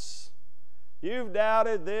doubts. You've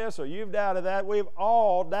doubted this or you've doubted that. We've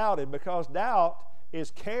all doubted, because doubt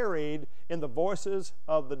is carried in the voices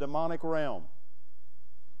of the demonic realm.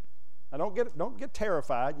 Now don't get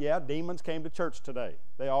terrified. Yeah, demons came to church today.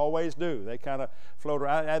 They always do. They kind of float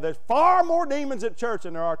around. There's far more demons at church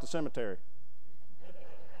than there are at the cemetery.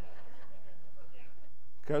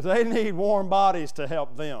 Because they need warm bodies to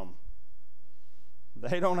help them.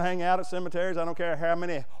 They don't hang out at cemeteries. I don't care how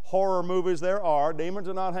many horror movies there are. Demons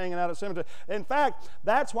are not hanging out at cemeteries. In fact,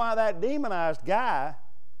 that's why that demonized guy,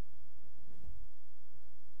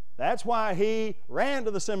 that's why he ran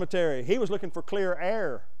to the cemetery. He was looking for clear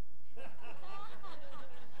air.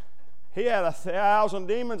 He had 1,000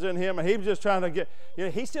 demons in him, and he was just trying to get,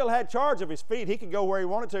 he still had charge of his feet. He could go where he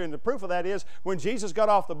wanted to, and the proof of that is when Jesus got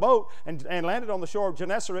off the boat and landed on the shore of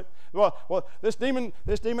Gennesaret, well, this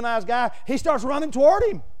demonized guy, he starts running toward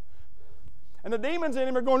him. And the demons in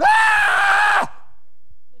him are going, ah!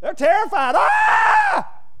 They're terrified,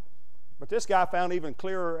 ah! But this guy found even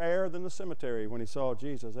clearer air than the cemetery when he saw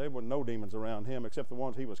Jesus. There were no demons around him except the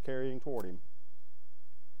ones he was carrying toward him.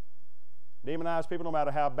 Demonized people, no matter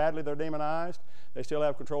how badly they're demonized, they still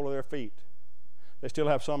have control of their feet. They still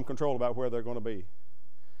have some control about where they're going to be.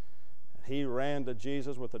 He ran to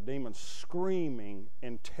Jesus with the demons screaming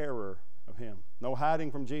in terror of him. No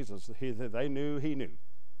hiding from Jesus. They knew he knew.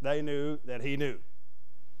 They knew that he knew.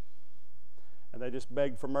 And they just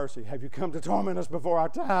begged for mercy. Have you come to torment us before our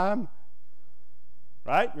time?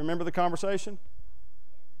 Right? Remember the conversation?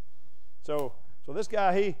 So this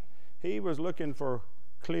guy, he was looking for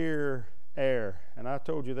clear air, and I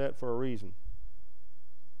told you that for a reason.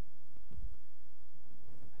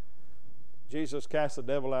 Jesus cast the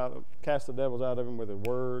devils out of him with his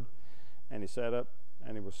word, and he sat up,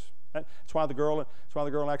 and he was. That's why the girl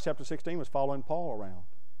in Acts chapter 16 was following Paul around,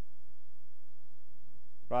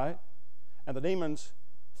 right? And the demons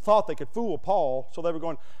thought they could fool Paul, so they were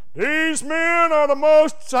going, "These men are the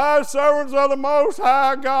most high servants of the Most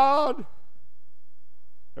High God."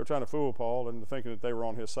 They were trying to fool Paul into thinking that they were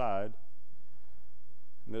on his side.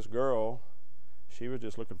 And this girl, she was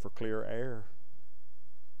just looking for clear air.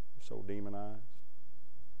 So demonized.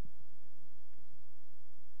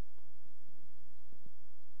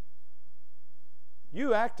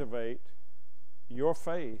 You activate your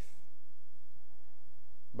faith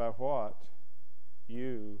by what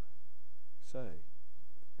you say.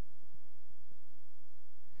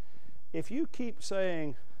 If you keep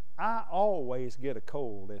saying, "I always get a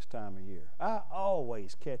cold this time of year. I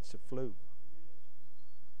always catch the flu,"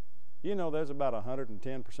 you know there's about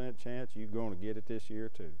 110% chance you're going to get it this year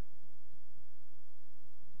too.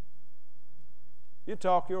 You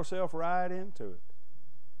talk yourself right into it.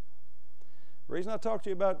 The reason I talk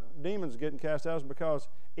to you about demons getting cast out is because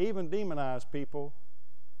even demonized people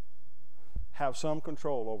have some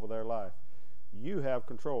control over their life. You have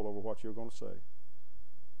control over what you're going to say.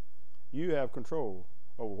 You have control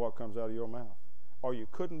over what comes out of your mouth. Or you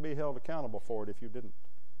couldn't be held accountable for it if you didn't.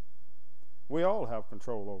 We all have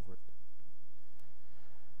control over it.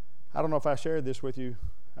 I don't know if I shared this with you.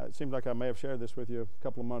 It seems like I may have shared this with you a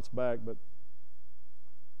couple of months back, but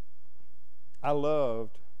I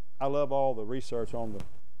love all the research on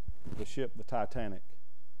the ship, the Titanic.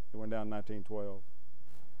 It went down in 1912.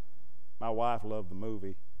 My wife loved the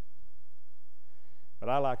movie. But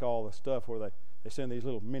I like all the stuff where they send these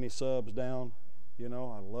little mini subs down. You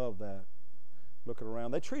know, I love that. Looking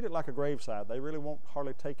around. They treat it like a gravesite. They really won't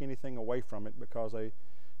hardly take anything away from it because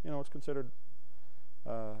it's considered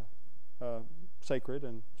sacred,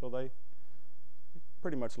 and so they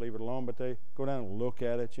pretty much leave it alone, but they go down and look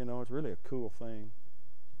at it. It's really a cool thing.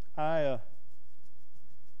 I've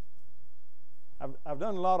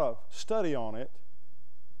done a lot of study on it,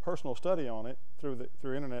 personal study on it through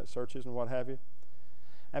internet searches and what have you,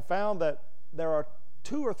 and found that there are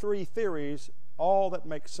 2 or 3 theories all that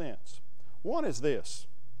make sense. One is this: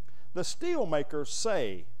 the steel makers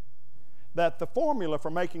say that the formula for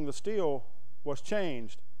making the steel was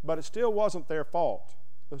changed, but it still wasn't their fault.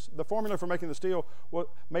 The formula for making the steel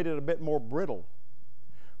made it a bit more brittle,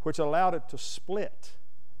 which allowed it to split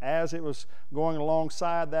as it was going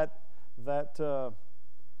alongside that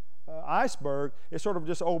iceberg. It sort of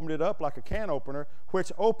just opened it up like a can opener,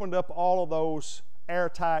 which opened up all of those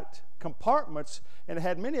airtight compartments, and it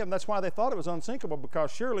had many of them. That's why they thought it was unsinkable,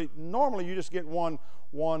 because surely normally you just get one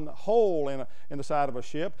hole in the side of a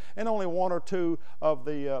ship, and only 1 or 2 of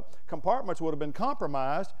the compartments would have been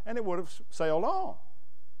compromised, and it would have sailed on.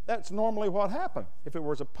 That's normally what happened if it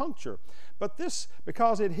was a puncture. But this,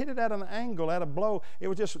 because it hit it at an angle, at a blow, it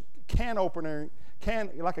was just like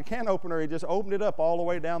a can opener. It just opened it up all the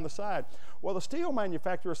way down the side. Well, the steel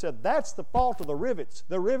manufacturer said that's the fault of the rivets.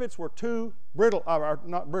 The rivets were too brittle, or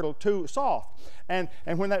not brittle, too soft. And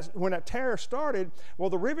when that tear started, well,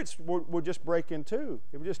 the rivets would just break in two.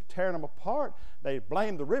 It would just tear them apart. They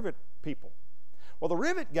blamed the rivet people. Well, the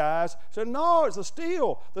rivet guys said, no, it's the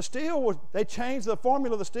steel. The steel they changed the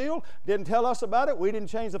formula of the steel, didn't tell us about it. We didn't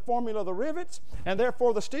change the formula of the rivets, and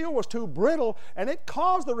therefore the steel was too brittle, and it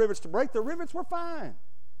caused the rivets to break. The rivets were fine.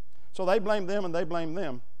 So they blamed them, and they blamed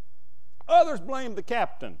them. Others blamed the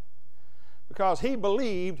captain because he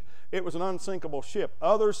believed it was an unsinkable ship.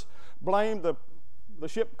 Others blamed the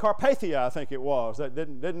ship Carpathia, I think it was, that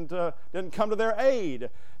didn't come to their aid.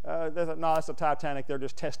 They thought, no, that's the Titanic. They're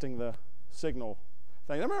just testing the signal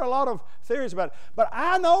thing. There are a lot of theories about it, but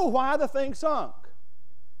I know why the thing sunk.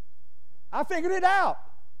 I figured it out.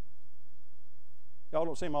 Y'all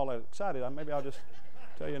don't seem all that excited. Maybe I'll just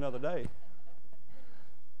tell you another day.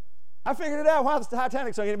 I figured it out why the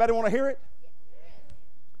Titanic sunk. Anybody want to hear it?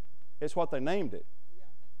 It's what they named it.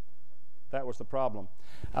 That was the problem.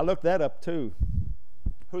 I looked that up too,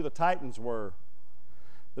 who the Titans were.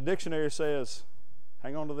 The dictionary says,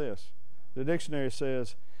 hang on to this, the dictionary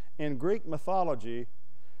says, in Greek mythology,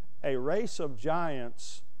 a race of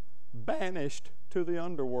giants banished to the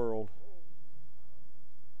underworld.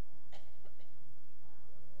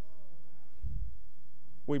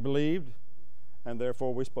 We believed, and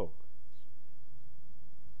therefore we spoke.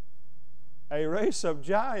 A race of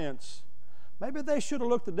giants. Maybe they should have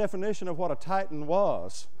looked at the definition of what a titan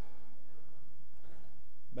was.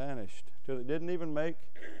 Banished. It didn't even make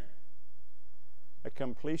a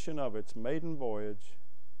completion of its maiden voyage,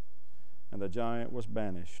 and the giant was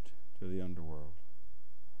banished to the underworld.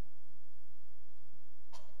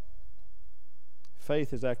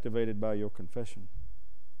 faith is activated by your confession.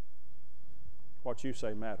 What you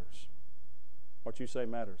say matters. What you say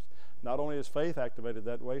matters. Not only is faith activated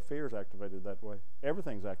that way, fear is activated that way.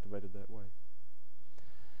 Everything's activated that way.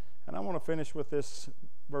 And I want to finish with this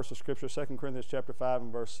verse of Scripture, 2 Corinthians chapter 5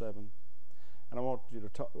 and verse 7. And I want you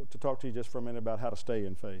to talk to you just for a minute about how to stay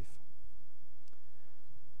in faith.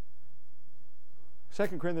 2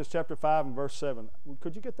 Corinthians chapter 5 and verse 7.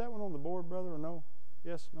 Could you get that one on the board, brother, or no?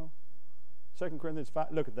 Yes, no? 2 Corinthians 5,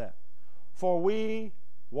 look at that. For we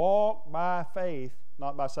walk by faith,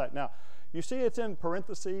 not by sight. Now, you see it's in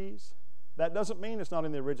parentheses. That doesn't mean it's not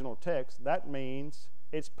in the original text. That means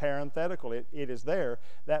it's parenthetical. It is there.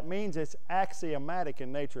 That means it's axiomatic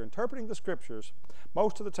in nature. Interpreting the Scriptures,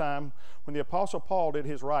 most of the time, when the Apostle Paul did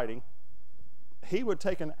his writing, he would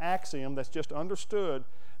take an axiom that's just understood,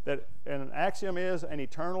 that an axiom is an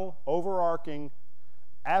eternal, overarching,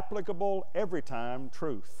 applicable every time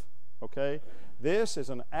truth. Okay? This is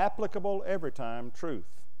an applicable every time truth.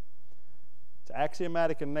 It's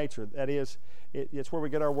axiomatic in nature. That is, it's where we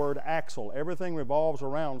get our word axle. Everything revolves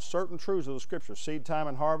around certain truths of the Scripture. Seed time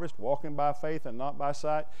and harvest, walking by faith and not by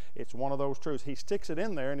sight. It's one of those truths. He sticks it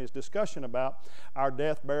in there in his discussion about our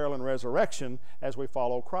death, burial, and resurrection as we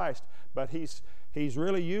follow Christ. But he's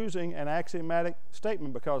really using an axiomatic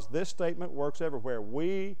statement, because this statement works everywhere.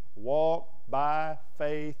 We walk by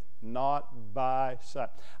faith, not by sight.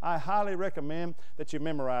 I highly recommend that you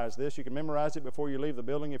memorize this. You can memorize it before you leave the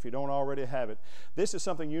building if you don't already have it. This is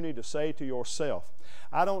something you need to say to yourself.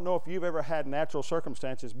 I don't know if you've ever had natural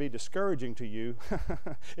circumstances be discouraging to you,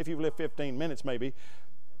 if you've lived 15 minutes maybe.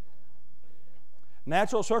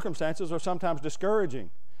 Natural circumstances are sometimes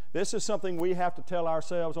discouraging. This is something we have to tell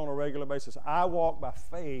ourselves on a regular basis. I walk by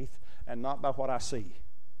faith and not by what I see.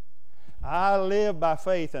 I live by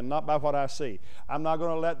faith and not by what I see. I'm not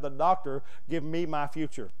going to let the doctor give me my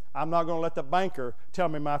future. I'm not going to let the banker tell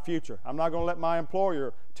me my future. I'm not going to let my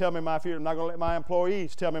employer tell me my future. I'm not going to let my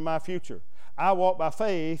employees tell me my future. I walk by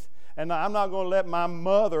faith, and I'm not going to let my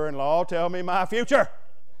mother-in-law tell me my future.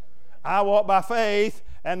 I walk by faith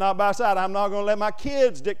and not by sight. I'm not going to let my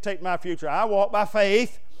kids dictate my future. I walk by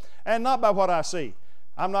faith and not by what I see.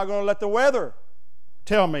 I'm not going to let the weather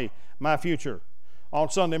tell me my future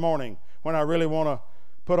on Sunday morning when I really want to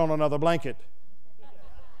put on another blanket.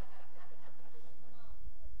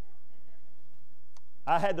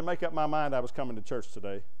 I had to make up my mind I was coming to church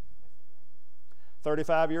today.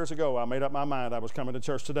 35 years ago, I made up my mind I was coming to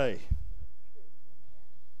church today.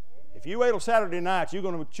 If you wait till Saturday night, you're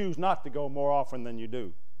going to choose not to go more often than you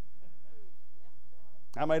do.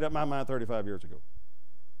 I made up my mind 35 years ago.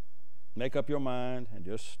 Make up your mind and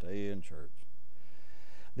just stay in church.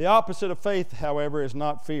 The opposite of faith, however, is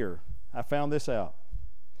not fear. I found this out.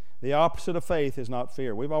 The opposite of faith is not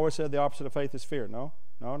fear. We've always said the opposite of faith is fear. No,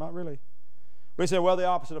 not really. We say, well, the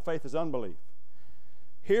opposite of faith is unbelief.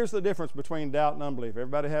 Here's the difference between doubt and unbelief.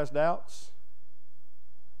 Everybody has doubts?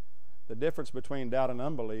 The difference between doubt and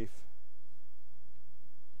unbelief,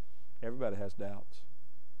 everybody has doubts.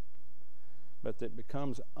 But it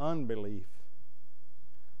becomes unbelief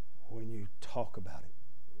when you talk about it.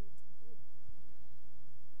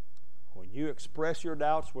 When you express your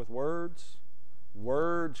doubts with words,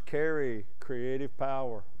 words carry creative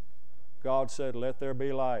power. God said, let there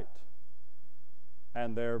be light.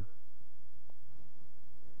 And there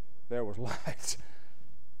was light.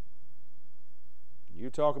 You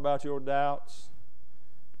talk about your doubts,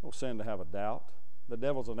 don't sin to have a doubt. The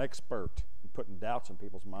devil's an expert in putting doubts in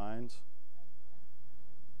people's minds.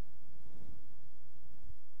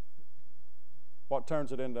 What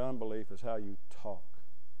turns it into unbelief is how you talk.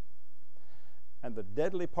 And the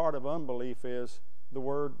deadly part of unbelief is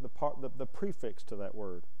the prefix to that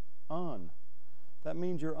word, un. That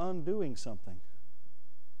means you're undoing something.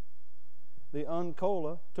 The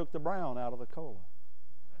un-cola took the brown out of the cola.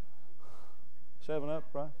 7-Up,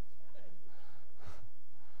 right?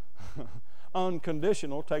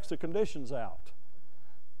 Unconditional takes the conditions out.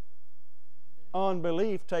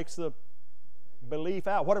 Unbelief takes the belief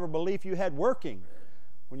out. Whatever belief you had working,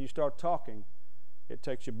 when you start talking, it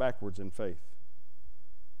takes you backwards in faith.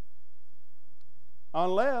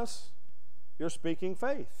 Unless you're speaking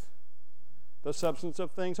faith, the substance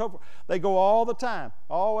of things hoped for. They go all the time,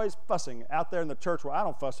 always fussing out there in the church world. I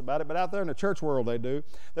don't fuss about it, but out there in the church world they do.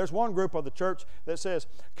 There's one group of the church that says,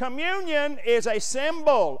 communion is a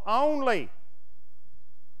symbol only.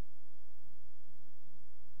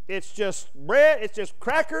 It's just bread, it's just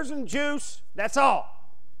crackers and juice, that's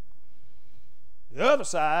all. The other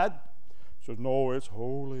side says, no, it's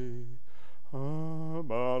holy.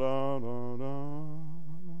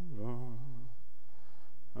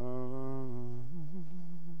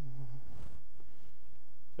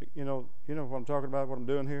 you know what I'm talking about, what I'm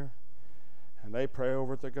doing here? And they pray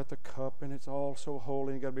over it. They got the cup, and it's all so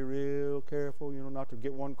holy. You got to be real careful, not to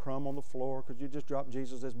get one crumb on the floor, because you just drop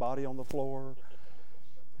Jesus' body on the floor.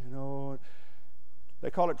 They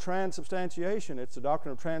call it transubstantiation. It's the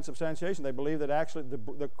doctrine of transubstantiation. They believe that actually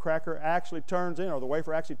the cracker actually turns in, or the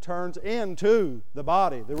wafer actually turns into the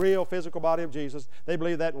body, the real physical body of Jesus. They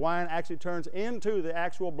believe that wine actually turns into the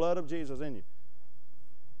actual blood of Jesus in you.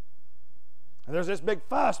 And there's this big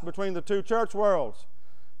fuss between the two church worlds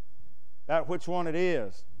about which one it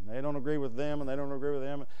is. They don't agree with them, and they don't agree with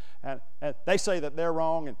them. And they say that they're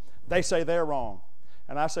wrong, and they say they're wrong.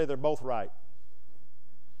 And I say they're both right.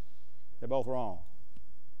 They're both wrong.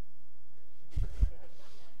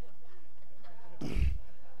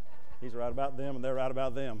 He's right about them, and they're right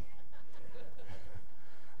about them.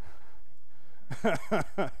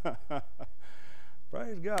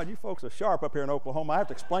 Praise God. You folks are sharp up here in Oklahoma. I have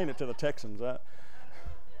to explain it to the Texans.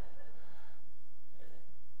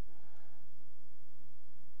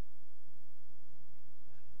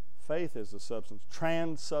 Faith is the substance.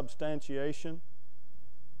 Transubstantiation.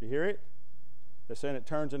 You hear it? They're saying it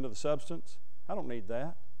turns into the substance. I don't need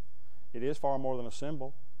that. It is far more than a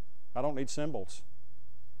symbol. I don't need symbols.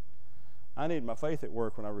 I need my faith at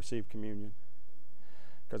work when I receive communion.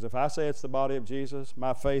 Because if I say it's the body of Jesus,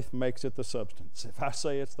 my faith makes it the substance. If I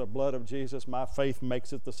say it's the blood of Jesus, my faith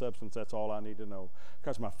makes it the substance. That's all I need to know.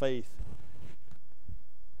 Because my faith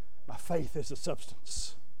is the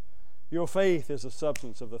substance. Your faith is the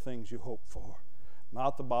substance of the things you hope for.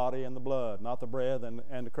 Not the body and the blood, not the bread and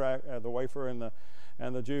the wafer and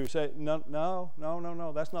the juice. No,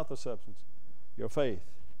 that's not the substance. Your faith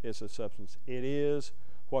is the substance. It is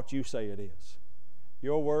what you say it is.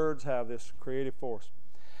 Your words have this creative force.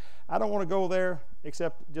 I don't want to go there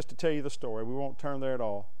except just to tell you the story. We won't turn there at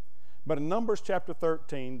all. But in Numbers chapter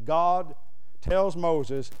 13, God tells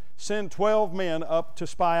Moses, send 12 men up to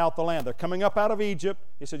spy out the land. They're coming up out of Egypt.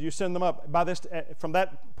 He said, you send them up. From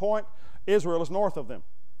that point, Israel is north of them.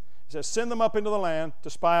 He says, send them up into the land to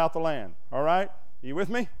spy out the land. All right? Are you with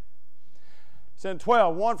me? Send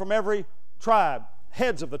 12, one from every tribe,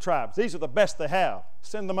 heads of the tribes. These are the best they have.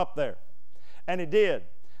 Send them up there. And he did.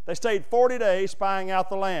 They stayed 40 days spying out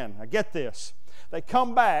the land. Now get this. They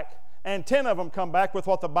come back, and 10 of them come back with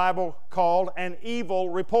what the Bible called an evil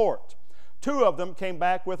report. 2 of them came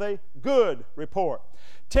back with a good report.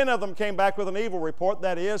 10 of them came back with an evil report.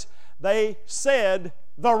 That is, they said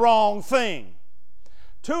the wrong thing.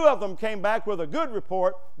 2 of them came back with a good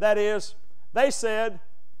report. That is, they said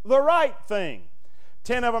the right thing.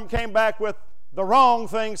 10 of them came back with the wrong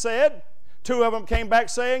thing said. 2 of them came back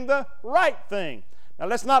saying the right thing. Now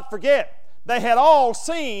let's not forget, they had all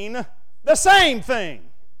seen the same thing.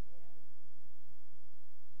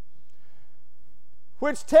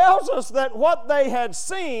 Which tells us that what they had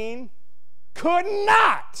seen could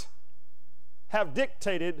not have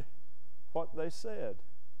dictated what they said.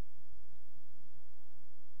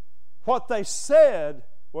 What they said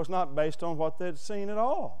was not based on what they'd seen at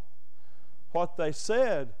all. What they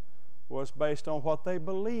said was based on what they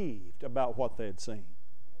believed about what they had seen.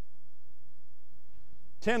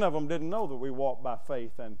 10 of them didn't know that we walk by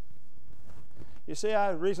faith. And you see,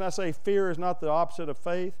 the reason I say fear is not the opposite of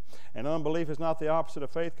faith and unbelief is not the opposite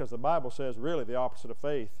of faith, because the Bible says really the opposite of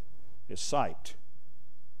faith is sight.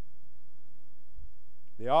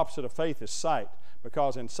 The opposite of faith is sight,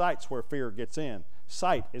 because in sight's where fear gets in.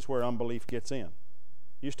 Sight is where unbelief gets in.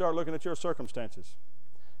 You start looking at your circumstances.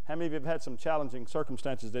 How many of you have had some challenging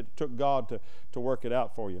circumstances that it took God to work it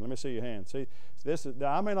out for you? Let me see your hand. See,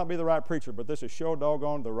 I may not be the right preacher, but this is sure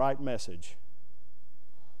doggone the right message.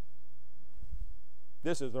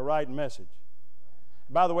 This is the right message.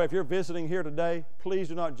 By the way, if you're visiting here today, please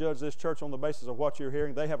do not judge this church on the basis of what you're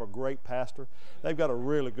hearing. They have a great pastor. They've got a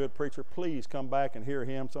really good preacher. Please come back and hear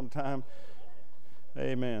him sometime.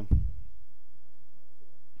 Amen.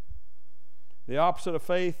 The opposite of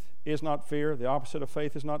faith is not fear. The opposite of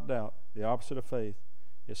faith is not doubt. The opposite of faith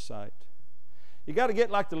is sight. You got to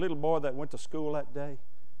get like the little boy that went to school that day.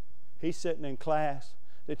 He's sitting in class.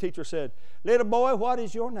 The teacher said, "Little boy, what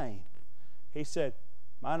is your name?" He said,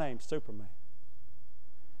 "My name's Superman."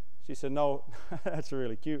 She said, "No, that's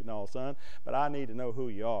really cute and all, son, but I need to know who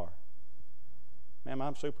you are." "Ma'am,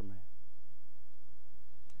 I'm Superman."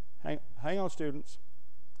 Hang on, students.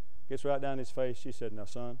 Gets right down his face. She said, "Now,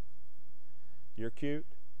 son, you're cute,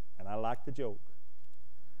 and I like the joke,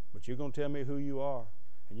 but you're going to tell me who you are,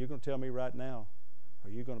 and you're going to tell me right now,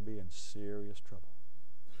 or you're going to be in serious trouble."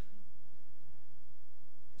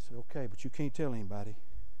 He said, "Okay, but you can't tell anybody.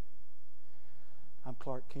 I'm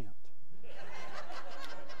Clark Kent."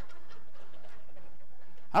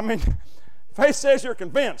 I mean, Faith says you're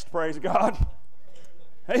convinced, praise God.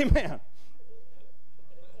 Amen.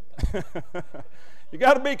 You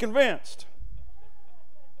got to be convinced.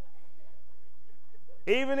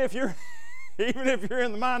 Even if you're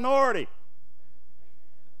in the minority.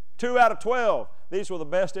 2 out of 12. These were the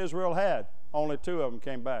best Israel had. Only 2 of them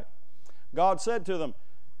came back. God said to them,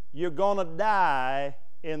 you're going to die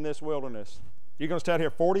in this wilderness. You're going to stay out here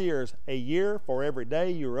 40 years, a year for every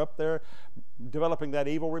day you're up there developing that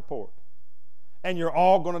evil report. And you're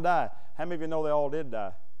all going to die. How many of you know they all did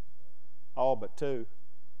die? All but 2.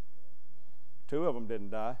 2 of them didn't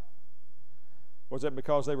die. Was it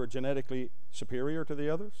because they were genetically superior to the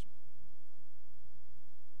others?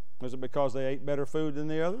 Was it because they ate better food than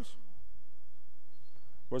the others?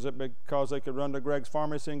 Was it because they could run to Greg's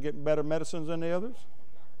Pharmacy and get better medicines than the others?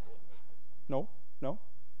 No.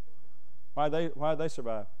 Why did they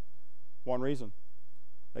survive? One reason.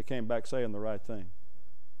 They came back saying the right thing.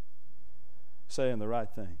 Saying the right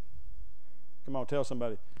thing. Come on, tell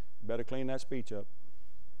somebody, you better clean that speech up.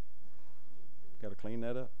 Got to clean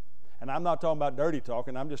that up. And I'm not talking about dirty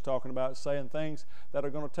talking. I'm just talking about saying things that are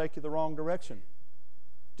going to take you the wrong direction.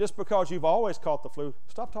 Just because you've always caught the flu,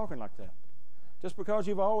 stop talking like that. Just because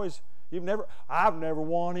I've never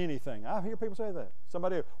won anything. I hear people say that.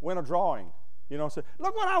 Somebody win a drawing, say,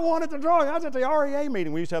 look what I won at the drawing. I was at the REA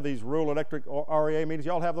meeting. We used to have these rural electric REA meetings.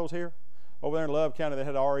 Y'all have those here? Over there in Love County, they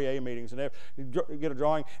had REA meetings, and they'd get a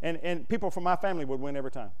drawing, and people from my family would win every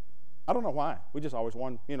time. I don't know why. We just always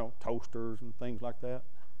won, toasters and things like that.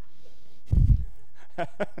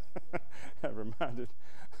 That reminded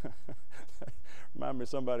me,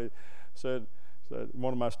 somebody said,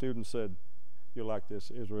 one of my students said, you'll like this,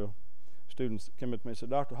 Israel. Students came up to me and said,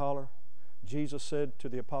 Dr. Holler, Jesus said to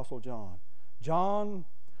the Apostle John, John,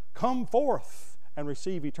 come forth and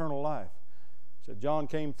receive eternal life. He said, John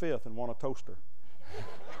came 5th and won a toaster.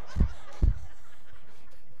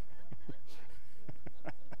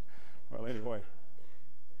 Well, anyway.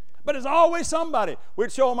 But it's always somebody.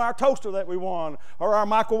 We'd show them our toaster that we won or our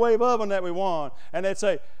microwave oven that we won. And they'd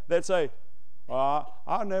say,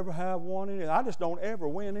 I never have won anything. I just don't ever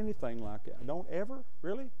win anything like that. I don't ever?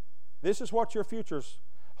 Really? This is what your future's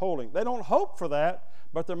holding. They don't hope for that,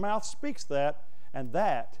 but their mouth speaks that, and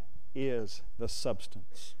that is the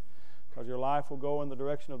substance. Because your life will go in the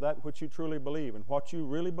direction of that which you truly believe. And what you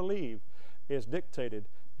really believe is dictated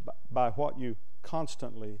by what you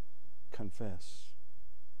constantly confess.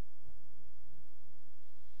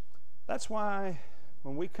 That's why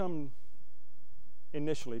when we come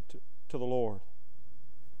initially to the Lord,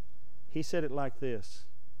 He said it like this.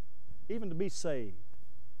 Even to be saved,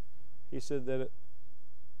 He said that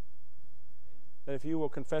if you will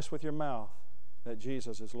confess with your mouth that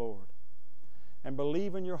Jesus is Lord and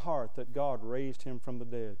believe in your heart that God raised Him from the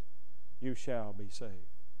dead, you shall be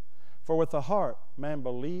saved. For with the heart man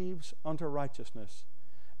believes unto righteousness,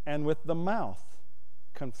 and with the mouth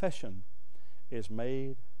confession is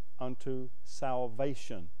made unto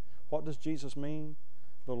salvation. What does Jesus mean?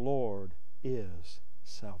 The Lord is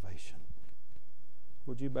salvation.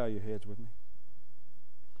 Would you bow your heads with me?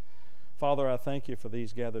 Father, I thank you for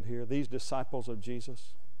these gathered here, these disciples of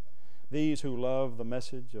Jesus, these who love the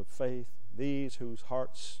message of faith, these whose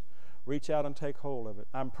hearts reach out and take hold of it.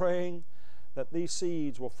 I'm praying that these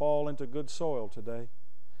seeds will fall into good soil today,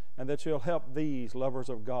 and that you'll help these lovers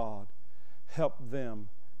of God, help them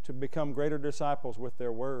to become greater disciples with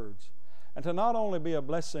their words, and to not only be a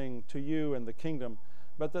blessing to you and the kingdom,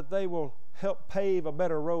 but that they will help pave a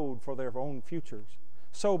better road for their own futures,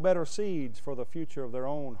 sow better seeds for the future of their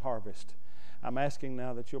own harvest. I'm asking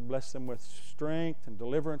now that you'll bless them with strength and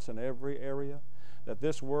deliverance in every area, that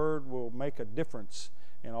this word will make a difference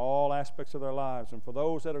in all aspects of their lives. And for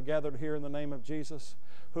those that are gathered here in the name of Jesus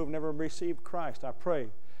who have never received Christ, I pray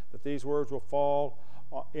that these words will fall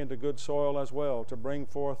into good soil as well to bring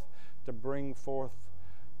forth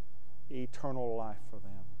eternal life for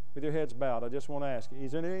them. With your heads bowed, I just want to ask you,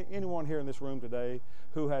 is there anyone here in this room today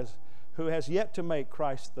who has yet to make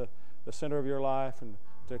Christ the center of your life and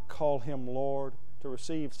to call Him Lord, to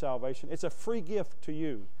receive salvation? It's a free gift to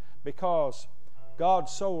you because God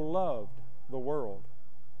so loved the world.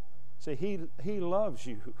 See, He loves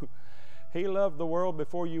you. He loved the world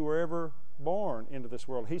before you were ever born into this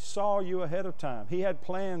world. He saw you ahead of time. He had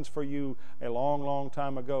plans for you a long, long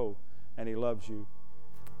time ago, and He loves you.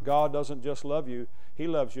 God doesn't just love you. He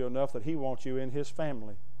loves you enough that He wants you in His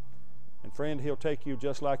family. And friend, He'll take you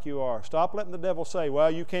just like you are. Stop letting the devil say, well,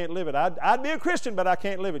 you can't live it. I'd be a Christian, but I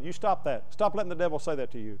can't live it. You stop that. Stop letting the devil say that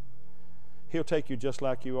to you. He'll take you just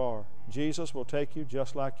like you are. Jesus will take you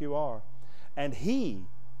just like you are. And He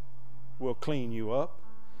will clean you up.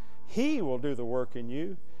 He will do the work in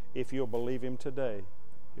you. if you'll believe Him today,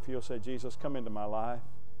 if you'll say, Jesus, come into my life.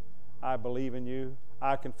 I believe in you.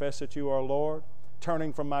 I confess that you are Lord,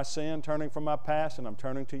 turning from my sin, turning from my past, and I'm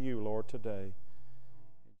turning to you, Lord, today.